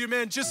whisper of you,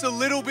 man, just a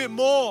little bit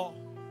more.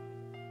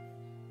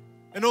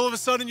 And all of a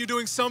sudden you're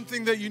doing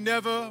something that you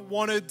never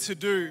wanted to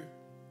do.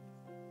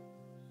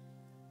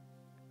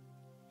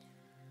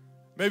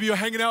 Maybe you're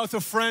hanging out with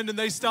a friend and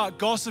they start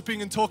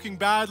gossiping and talking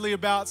badly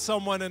about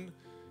someone, and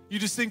you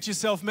just think to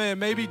yourself, man,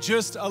 maybe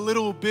just a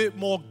little bit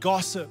more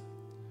gossip.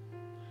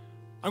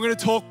 I'm going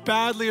to talk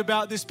badly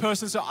about this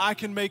person so I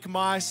can make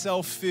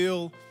myself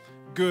feel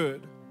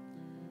good.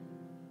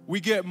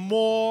 We get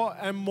more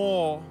and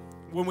more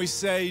when we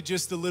say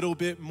just a little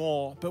bit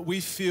more, but we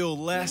feel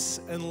less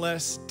and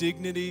less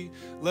dignity,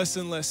 less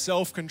and less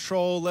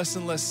self-control, less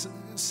and less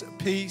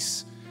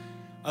peace.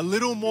 A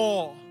little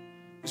more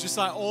is just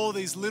like all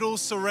these little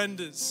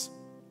surrenders,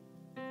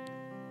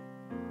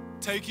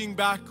 taking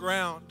back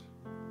ground.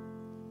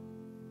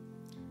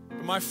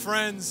 But my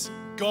friends,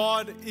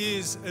 God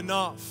is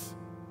enough.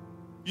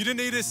 You didn't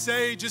need to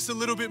say just a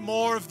little bit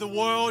more of the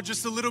world,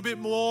 just a little bit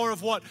more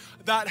of what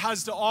that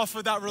has to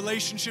offer, that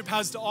relationship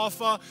has to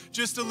offer,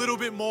 just a little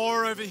bit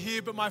more over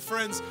here. But my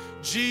friends,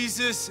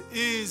 Jesus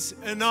is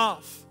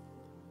enough.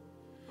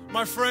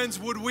 My friends,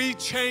 would we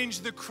change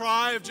the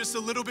cry of just a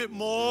little bit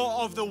more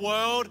of the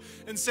world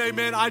and say,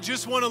 man, I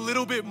just want a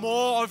little bit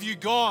more of you,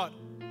 God.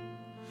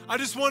 I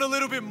just want a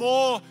little bit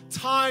more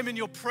time in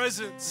your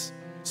presence.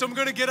 So I'm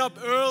going to get up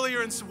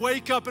earlier and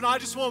wake up, and I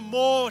just want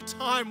more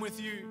time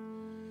with you.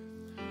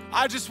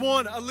 I just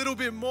want a little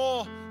bit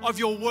more of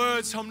your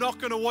words. I'm not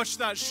going to watch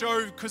that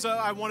show because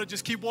I want to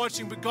just keep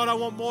watching. But God, I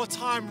want more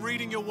time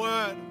reading your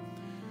word.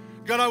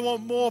 God, I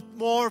want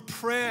more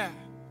prayer.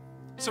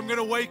 So I'm going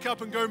to wake up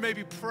and go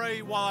maybe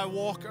pray while I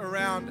walk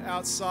around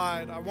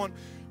outside. I want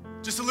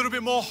just a little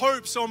bit more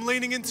hope. So I'm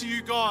leaning into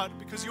you, God,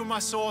 because you're my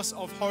source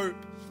of hope.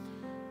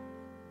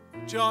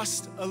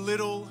 Just a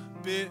little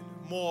bit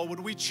more. Would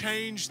we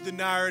change the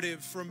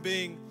narrative from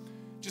being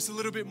just a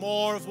little bit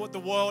more of what the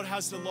world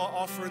has to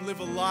offer and live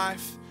a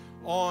life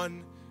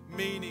on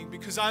meaning?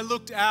 Because I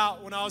looked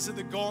out when I was at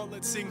the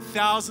Gauntlet seeing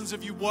thousands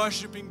of you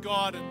worshiping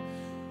God, and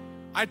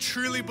I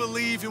truly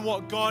believe in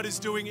what God is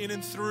doing in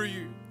and through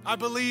you. I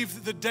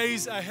believe the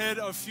days ahead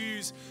of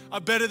Fuse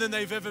are better than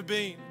they've ever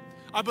been.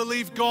 I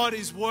believe God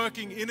is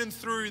working in and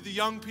through the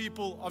young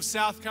people of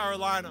South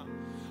Carolina.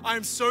 I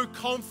am so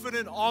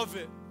confident of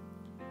it.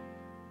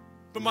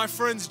 But my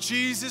friends,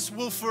 Jesus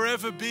will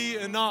forever be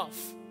enough.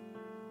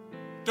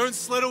 Don't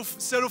settle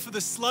for the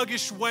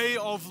sluggish way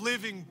of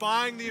living,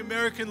 buying the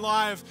American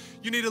life.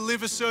 You need to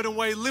live a certain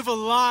way. Live a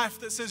life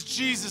that says,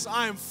 Jesus,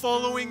 I am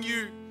following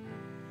you.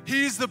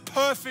 He is the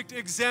perfect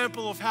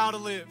example of how to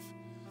live.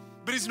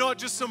 But he's not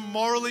just some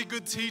morally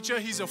good teacher.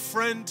 He's a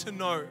friend to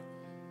know.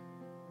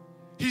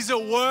 He's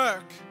at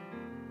work.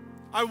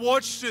 I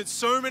watched it.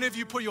 So many of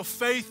you put your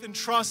faith and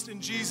trust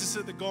in Jesus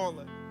at the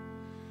Gauntlet.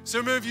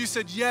 So many of you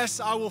said, yes,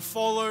 I will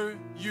follow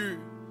you.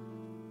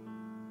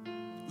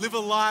 Live a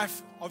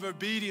life of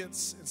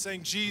obedience and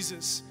saying,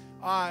 Jesus,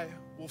 I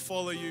will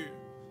follow you.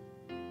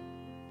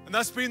 And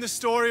that's been the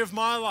story of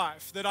my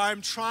life, that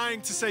I'm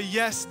trying to say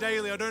yes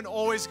daily. I don't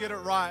always get it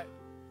right.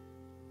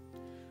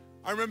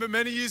 I remember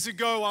many years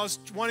ago, I was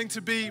wanting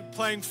to be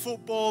playing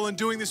football and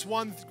doing this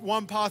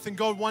one path, and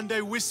God one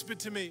day whispered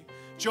to me,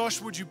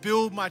 Josh, would you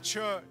build my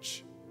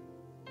church?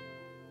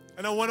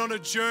 And I went on a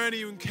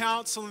journey in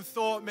counsel and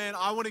thought, man,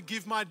 I want to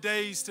give my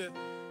days to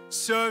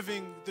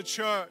serving the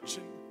church.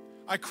 And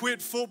I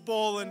quit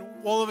football and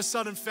all of a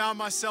sudden found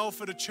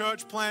myself at a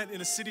church plant in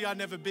a city I'd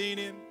never been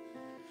in.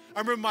 I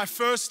remember my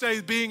first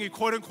day being a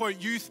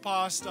quote-unquote youth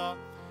pastor,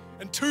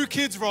 and 2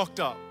 kids rocked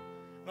up.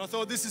 And I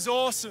thought, this is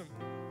awesome.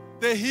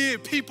 They're here.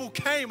 People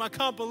came. I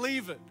can't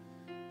believe it.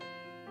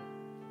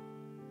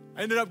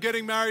 I ended up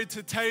getting married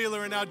to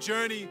Taylor, and our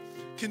journey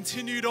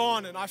continued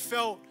on, and I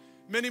felt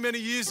many, many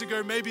years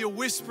ago, maybe a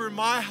whisper in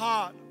my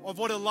heart of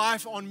what a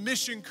life on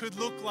mission could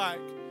look like.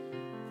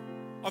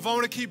 If I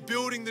want to keep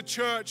building the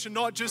church, and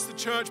not just the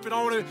church, but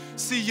I want to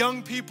see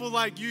young people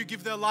like you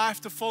give their life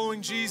to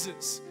following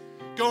Jesus.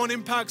 Go and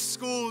impact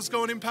schools,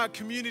 go and impact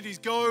communities,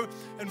 go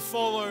and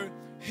follow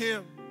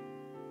Him.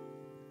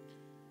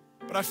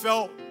 But I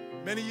felt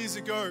many years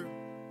ago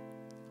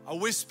a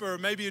whisper,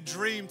 maybe a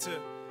dream to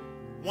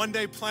one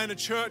day plant a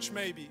church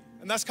maybe.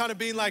 And that's kind of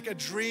been like a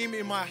dream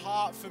in my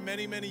heart for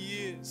many, many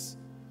years.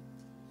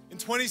 In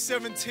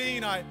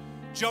 2017, I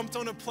jumped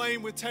on a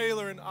plane with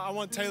Taylor, and I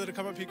want Taylor to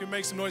come up here. You can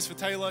make some noise for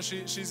Taylor.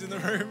 She's in the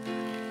room.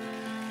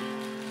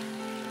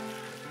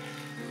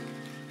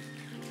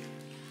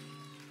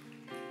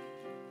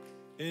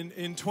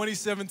 In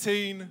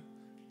 2017,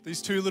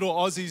 these two little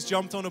Aussies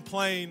jumped on a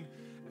plane,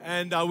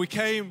 and we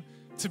came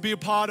to be a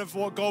part of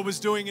what God was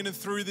doing in and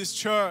through this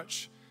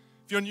church.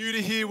 If you're new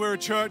to here, we're a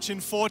church in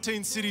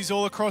 14 cities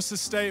all across the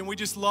state, and we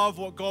just love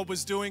what God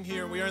was doing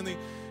here. And we only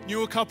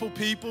knew a couple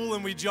people,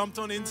 and we jumped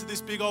on into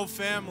this big old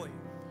family.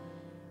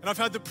 And I've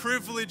had the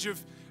privilege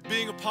of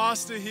being a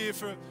pastor here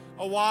for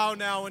a while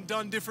now and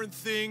done different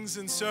things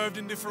and served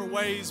in different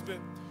ways, but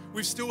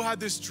we've still had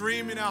this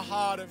dream in our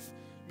heart of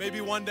maybe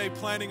one day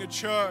planting a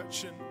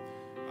church. And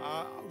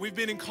we've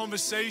been in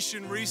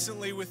conversation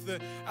recently with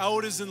the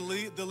elders and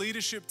the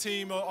leadership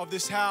team of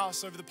this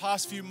house over the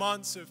past few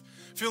months of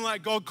feeling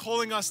like God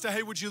calling us to,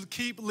 hey, would you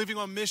keep living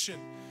on mission?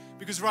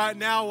 Because right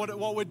now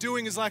what we're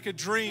doing is like a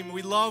dream.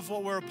 We love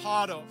what we're a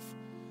part of.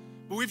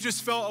 But we've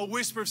just felt a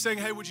whisper of saying,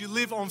 hey, would you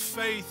live on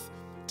faith?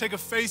 Take a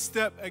faith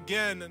step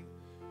again. And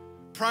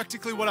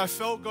practically what I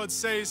felt God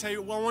say is, hey,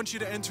 well, I want you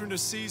to enter into a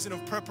season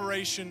of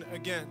preparation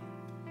again.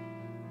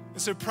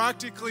 And so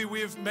practically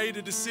we have made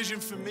a decision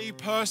for me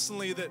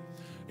personally that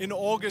in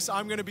August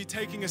I'm going to be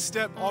taking a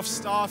step off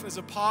staff as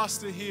a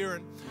pastor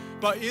here.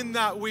 But in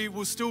that we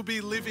will still be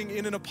living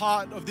in and a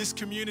part of this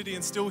community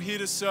and still here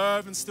to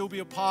serve and still be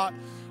a part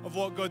of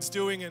what God's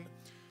doing. And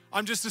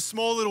I'm just a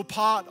small little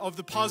part of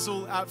the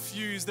puzzle at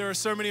Fuse. There are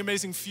so many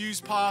amazing Fuse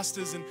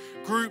pastors and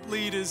group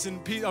leaders and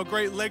a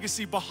great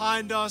legacy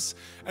behind us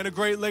and a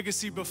great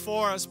legacy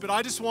before us. But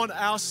I just want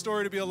our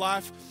story to be a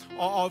life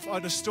of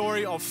a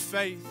story of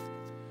faith.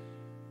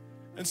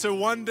 And so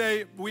one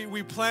day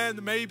we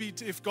planned maybe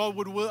if God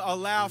would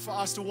allow for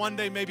us to one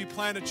day maybe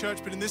plant a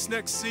church. But in this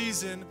next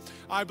season,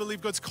 I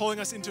believe God's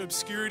calling us into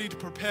obscurity to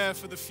prepare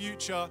for the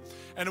future.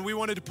 And we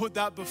wanted to put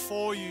that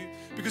before you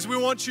because we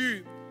want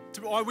you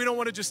we don't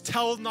want to just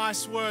tell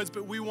nice words,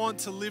 but we want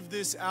to live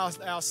this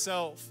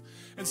ourselves.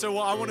 And so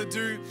what I want to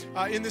do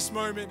in this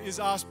moment is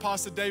ask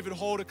Pastor David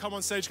Hall to come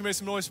on stage. Can we make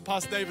some noise for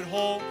Pastor David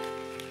Hall?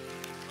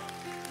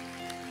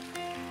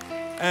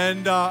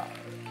 And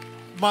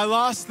my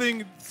last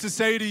thing to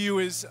say to you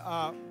is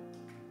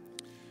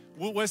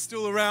we're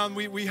still around.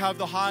 We have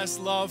the highest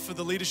love for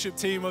the leadership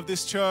team of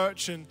this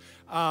church, and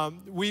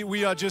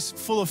we are just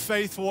full of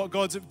faith for what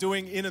God's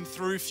doing in and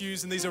through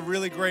Fuse, and these are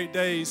really great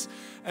days.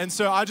 And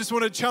so I just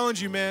want to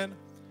challenge you, man.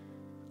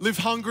 Live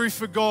hungry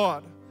for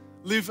God.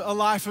 Live a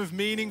life of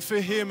meaning for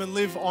Him and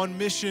live on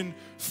mission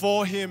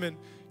for Him and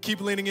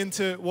keep leaning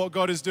into what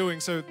God is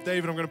doing. So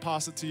David, I'm going to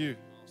pass it to you.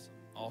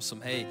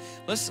 Awesome. Hey,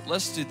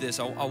 let's do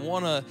this. I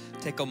want to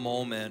take a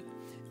moment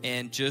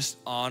and just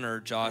honor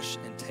Josh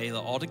and Taylor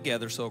all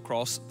together. So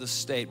across the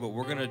state, what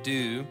we're going to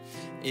do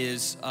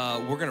is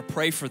we're going to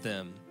pray for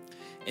them.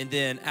 And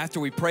then after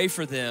we pray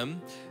for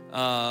them,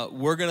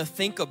 we're going to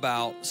think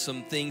about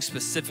some things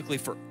specifically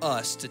for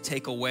us to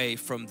take away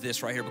from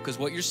this right here. Because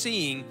what you're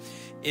seeing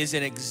is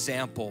an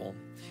example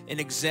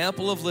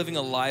of living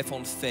a life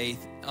on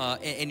faith.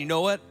 And you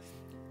know what?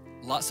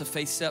 Lots of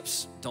faith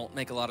steps don't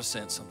make a lot of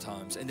sense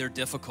sometimes, and they're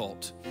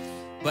difficult.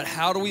 But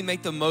how do we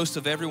make the most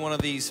of every one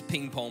of these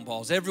ping pong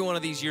balls, every one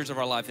of these years of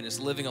our life, and it's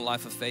living a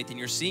life of faith? And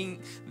you're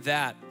seeing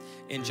that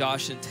in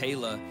Josh and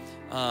Taylor,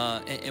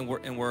 and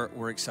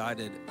we're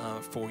excited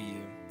for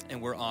you,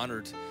 and we're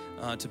honored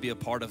to be a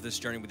part of this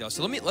journey with y'all.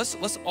 So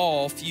let's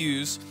all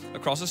Fuse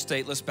across the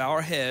state. Let's bow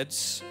our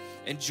heads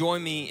and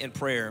join me in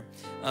prayer.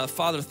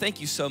 Father, thank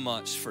you so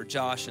much for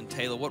Josh and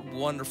Taylor. What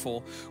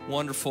wonderful,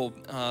 wonderful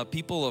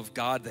people of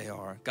God they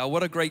are. God,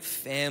 what a great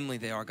family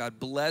they are. God,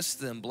 bless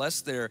them, bless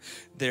their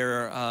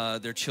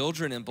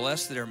children, and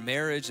bless their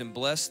marriage, and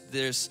bless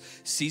this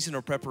season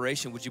of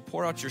preparation. Would you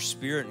pour out your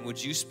Spirit, and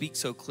would you speak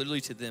so clearly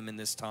to them in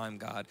this time,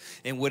 God?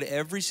 And would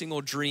every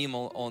single dream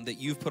on that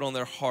you've put on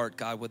their heart,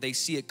 God, would they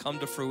see it come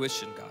to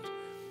fruition, God?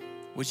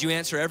 Would you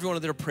answer every one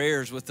of their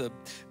prayers with a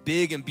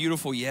big and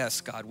beautiful yes,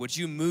 God? Would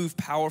you move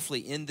powerfully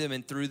in them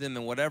and through them,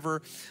 and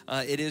whatever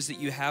it is that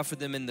you have for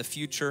them in the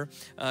future,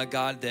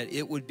 God, that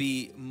it would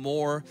be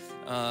more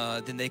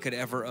than they could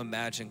ever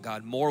imagine,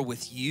 God. More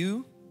with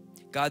you,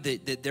 God,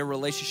 that their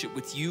relationship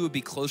with you would be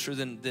closer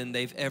than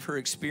they've ever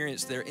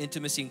experienced. Their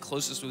intimacy and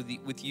closeness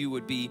with you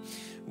would be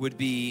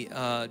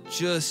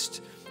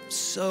just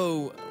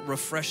so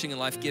refreshing and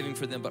life-giving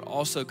for them, but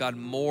also, God,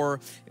 more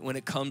when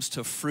it comes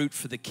to fruit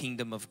for the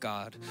kingdom of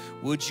God.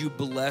 Would you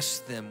bless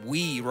them?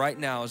 We, right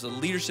now, as the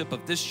leadership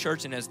of this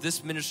church and as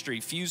this ministry,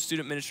 Fuse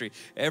Student Ministry,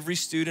 every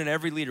student,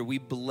 every leader, we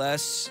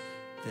bless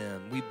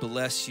them. We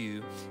bless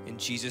you in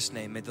Jesus'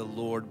 name. May the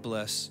Lord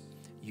bless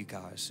you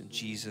guys in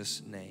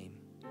Jesus' name.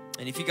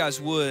 And if you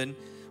guys would,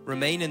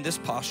 remain in this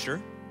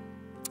posture.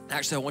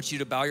 Actually, I want you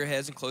to bow your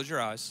heads and close your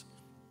eyes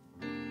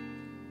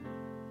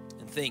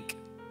and think.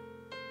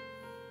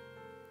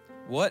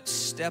 What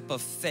step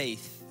of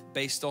faith,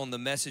 based on the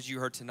message you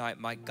heard tonight,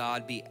 might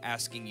God be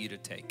asking you to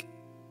take?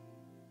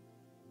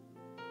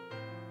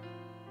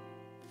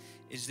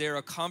 Is there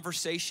a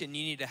conversation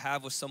you need to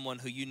have with someone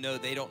who you know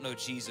they don't know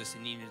Jesus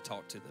and you need to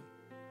talk to them?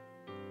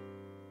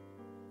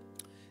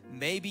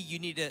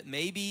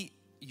 Maybe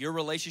your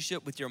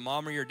relationship with your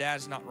mom or your dad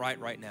is not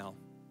right now,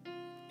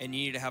 and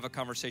you need to have a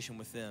conversation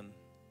with them.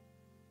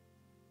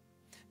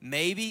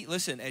 Maybe,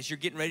 listen, as you're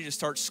getting ready to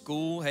start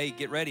school, hey,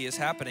 get ready, it's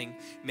happening.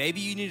 Maybe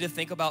you need to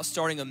think about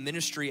starting a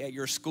ministry at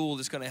your school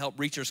that's going to help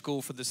reach your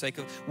school for the sake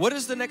of, what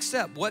is the next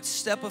step? What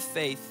step of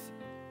faith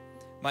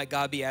might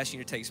God be asking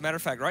you to take? As a matter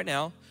of fact, right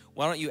now,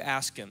 why don't you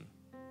ask him?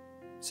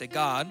 Say,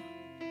 God,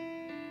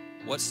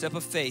 what step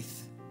of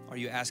faith are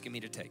you asking me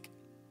to take?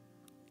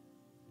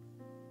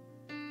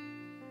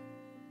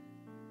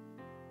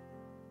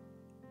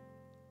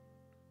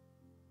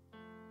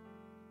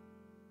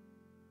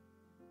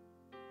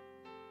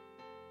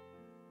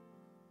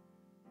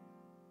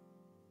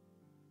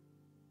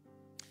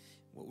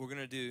 What we're going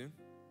to do,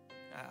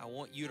 I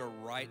want you to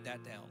write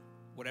that down.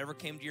 Whatever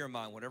came to your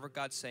mind, whatever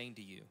God's saying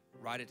to you,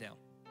 write it down.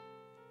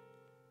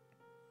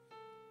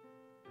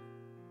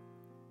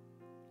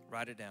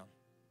 Write it down.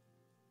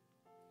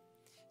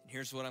 And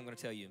here's what I'm going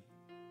to tell you.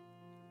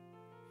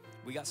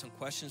 We got some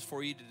questions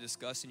for you to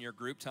discuss in your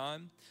group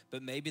time,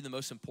 but maybe the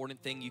most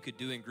important thing you could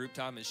do in group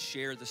time is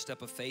share the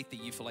step of faith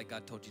that you feel like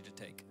God told you to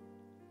take.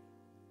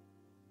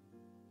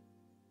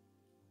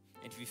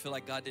 And if you feel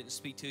like God didn't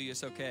speak to you,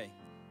 it's okay.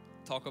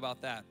 Talk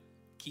about that.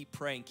 Keep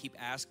praying, keep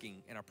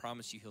asking, and I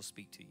promise you he'll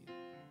speak to you.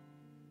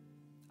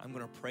 I'm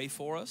going to pray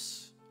for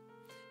us,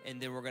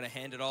 and then we're going to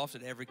hand it off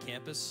at every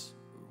campus.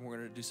 We're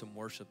going to do some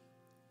worship.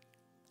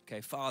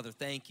 Okay, Father,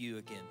 thank you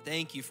again.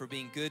 Thank you for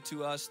being good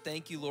to us.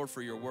 Thank you, Lord,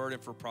 for your word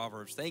and for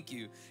Proverbs. Thank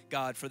you,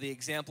 God, for the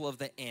example of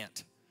the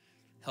ant.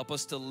 Help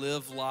us to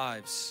live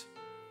lives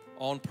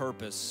on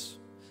purpose,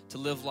 to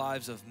live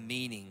lives of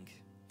meaning,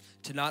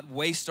 to not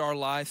waste our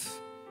life,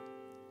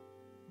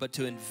 but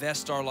to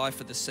invest our life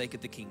for the sake of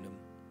the kingdom.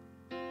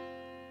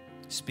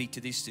 Speak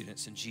to these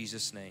students in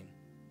Jesus' name.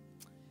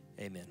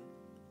 Amen.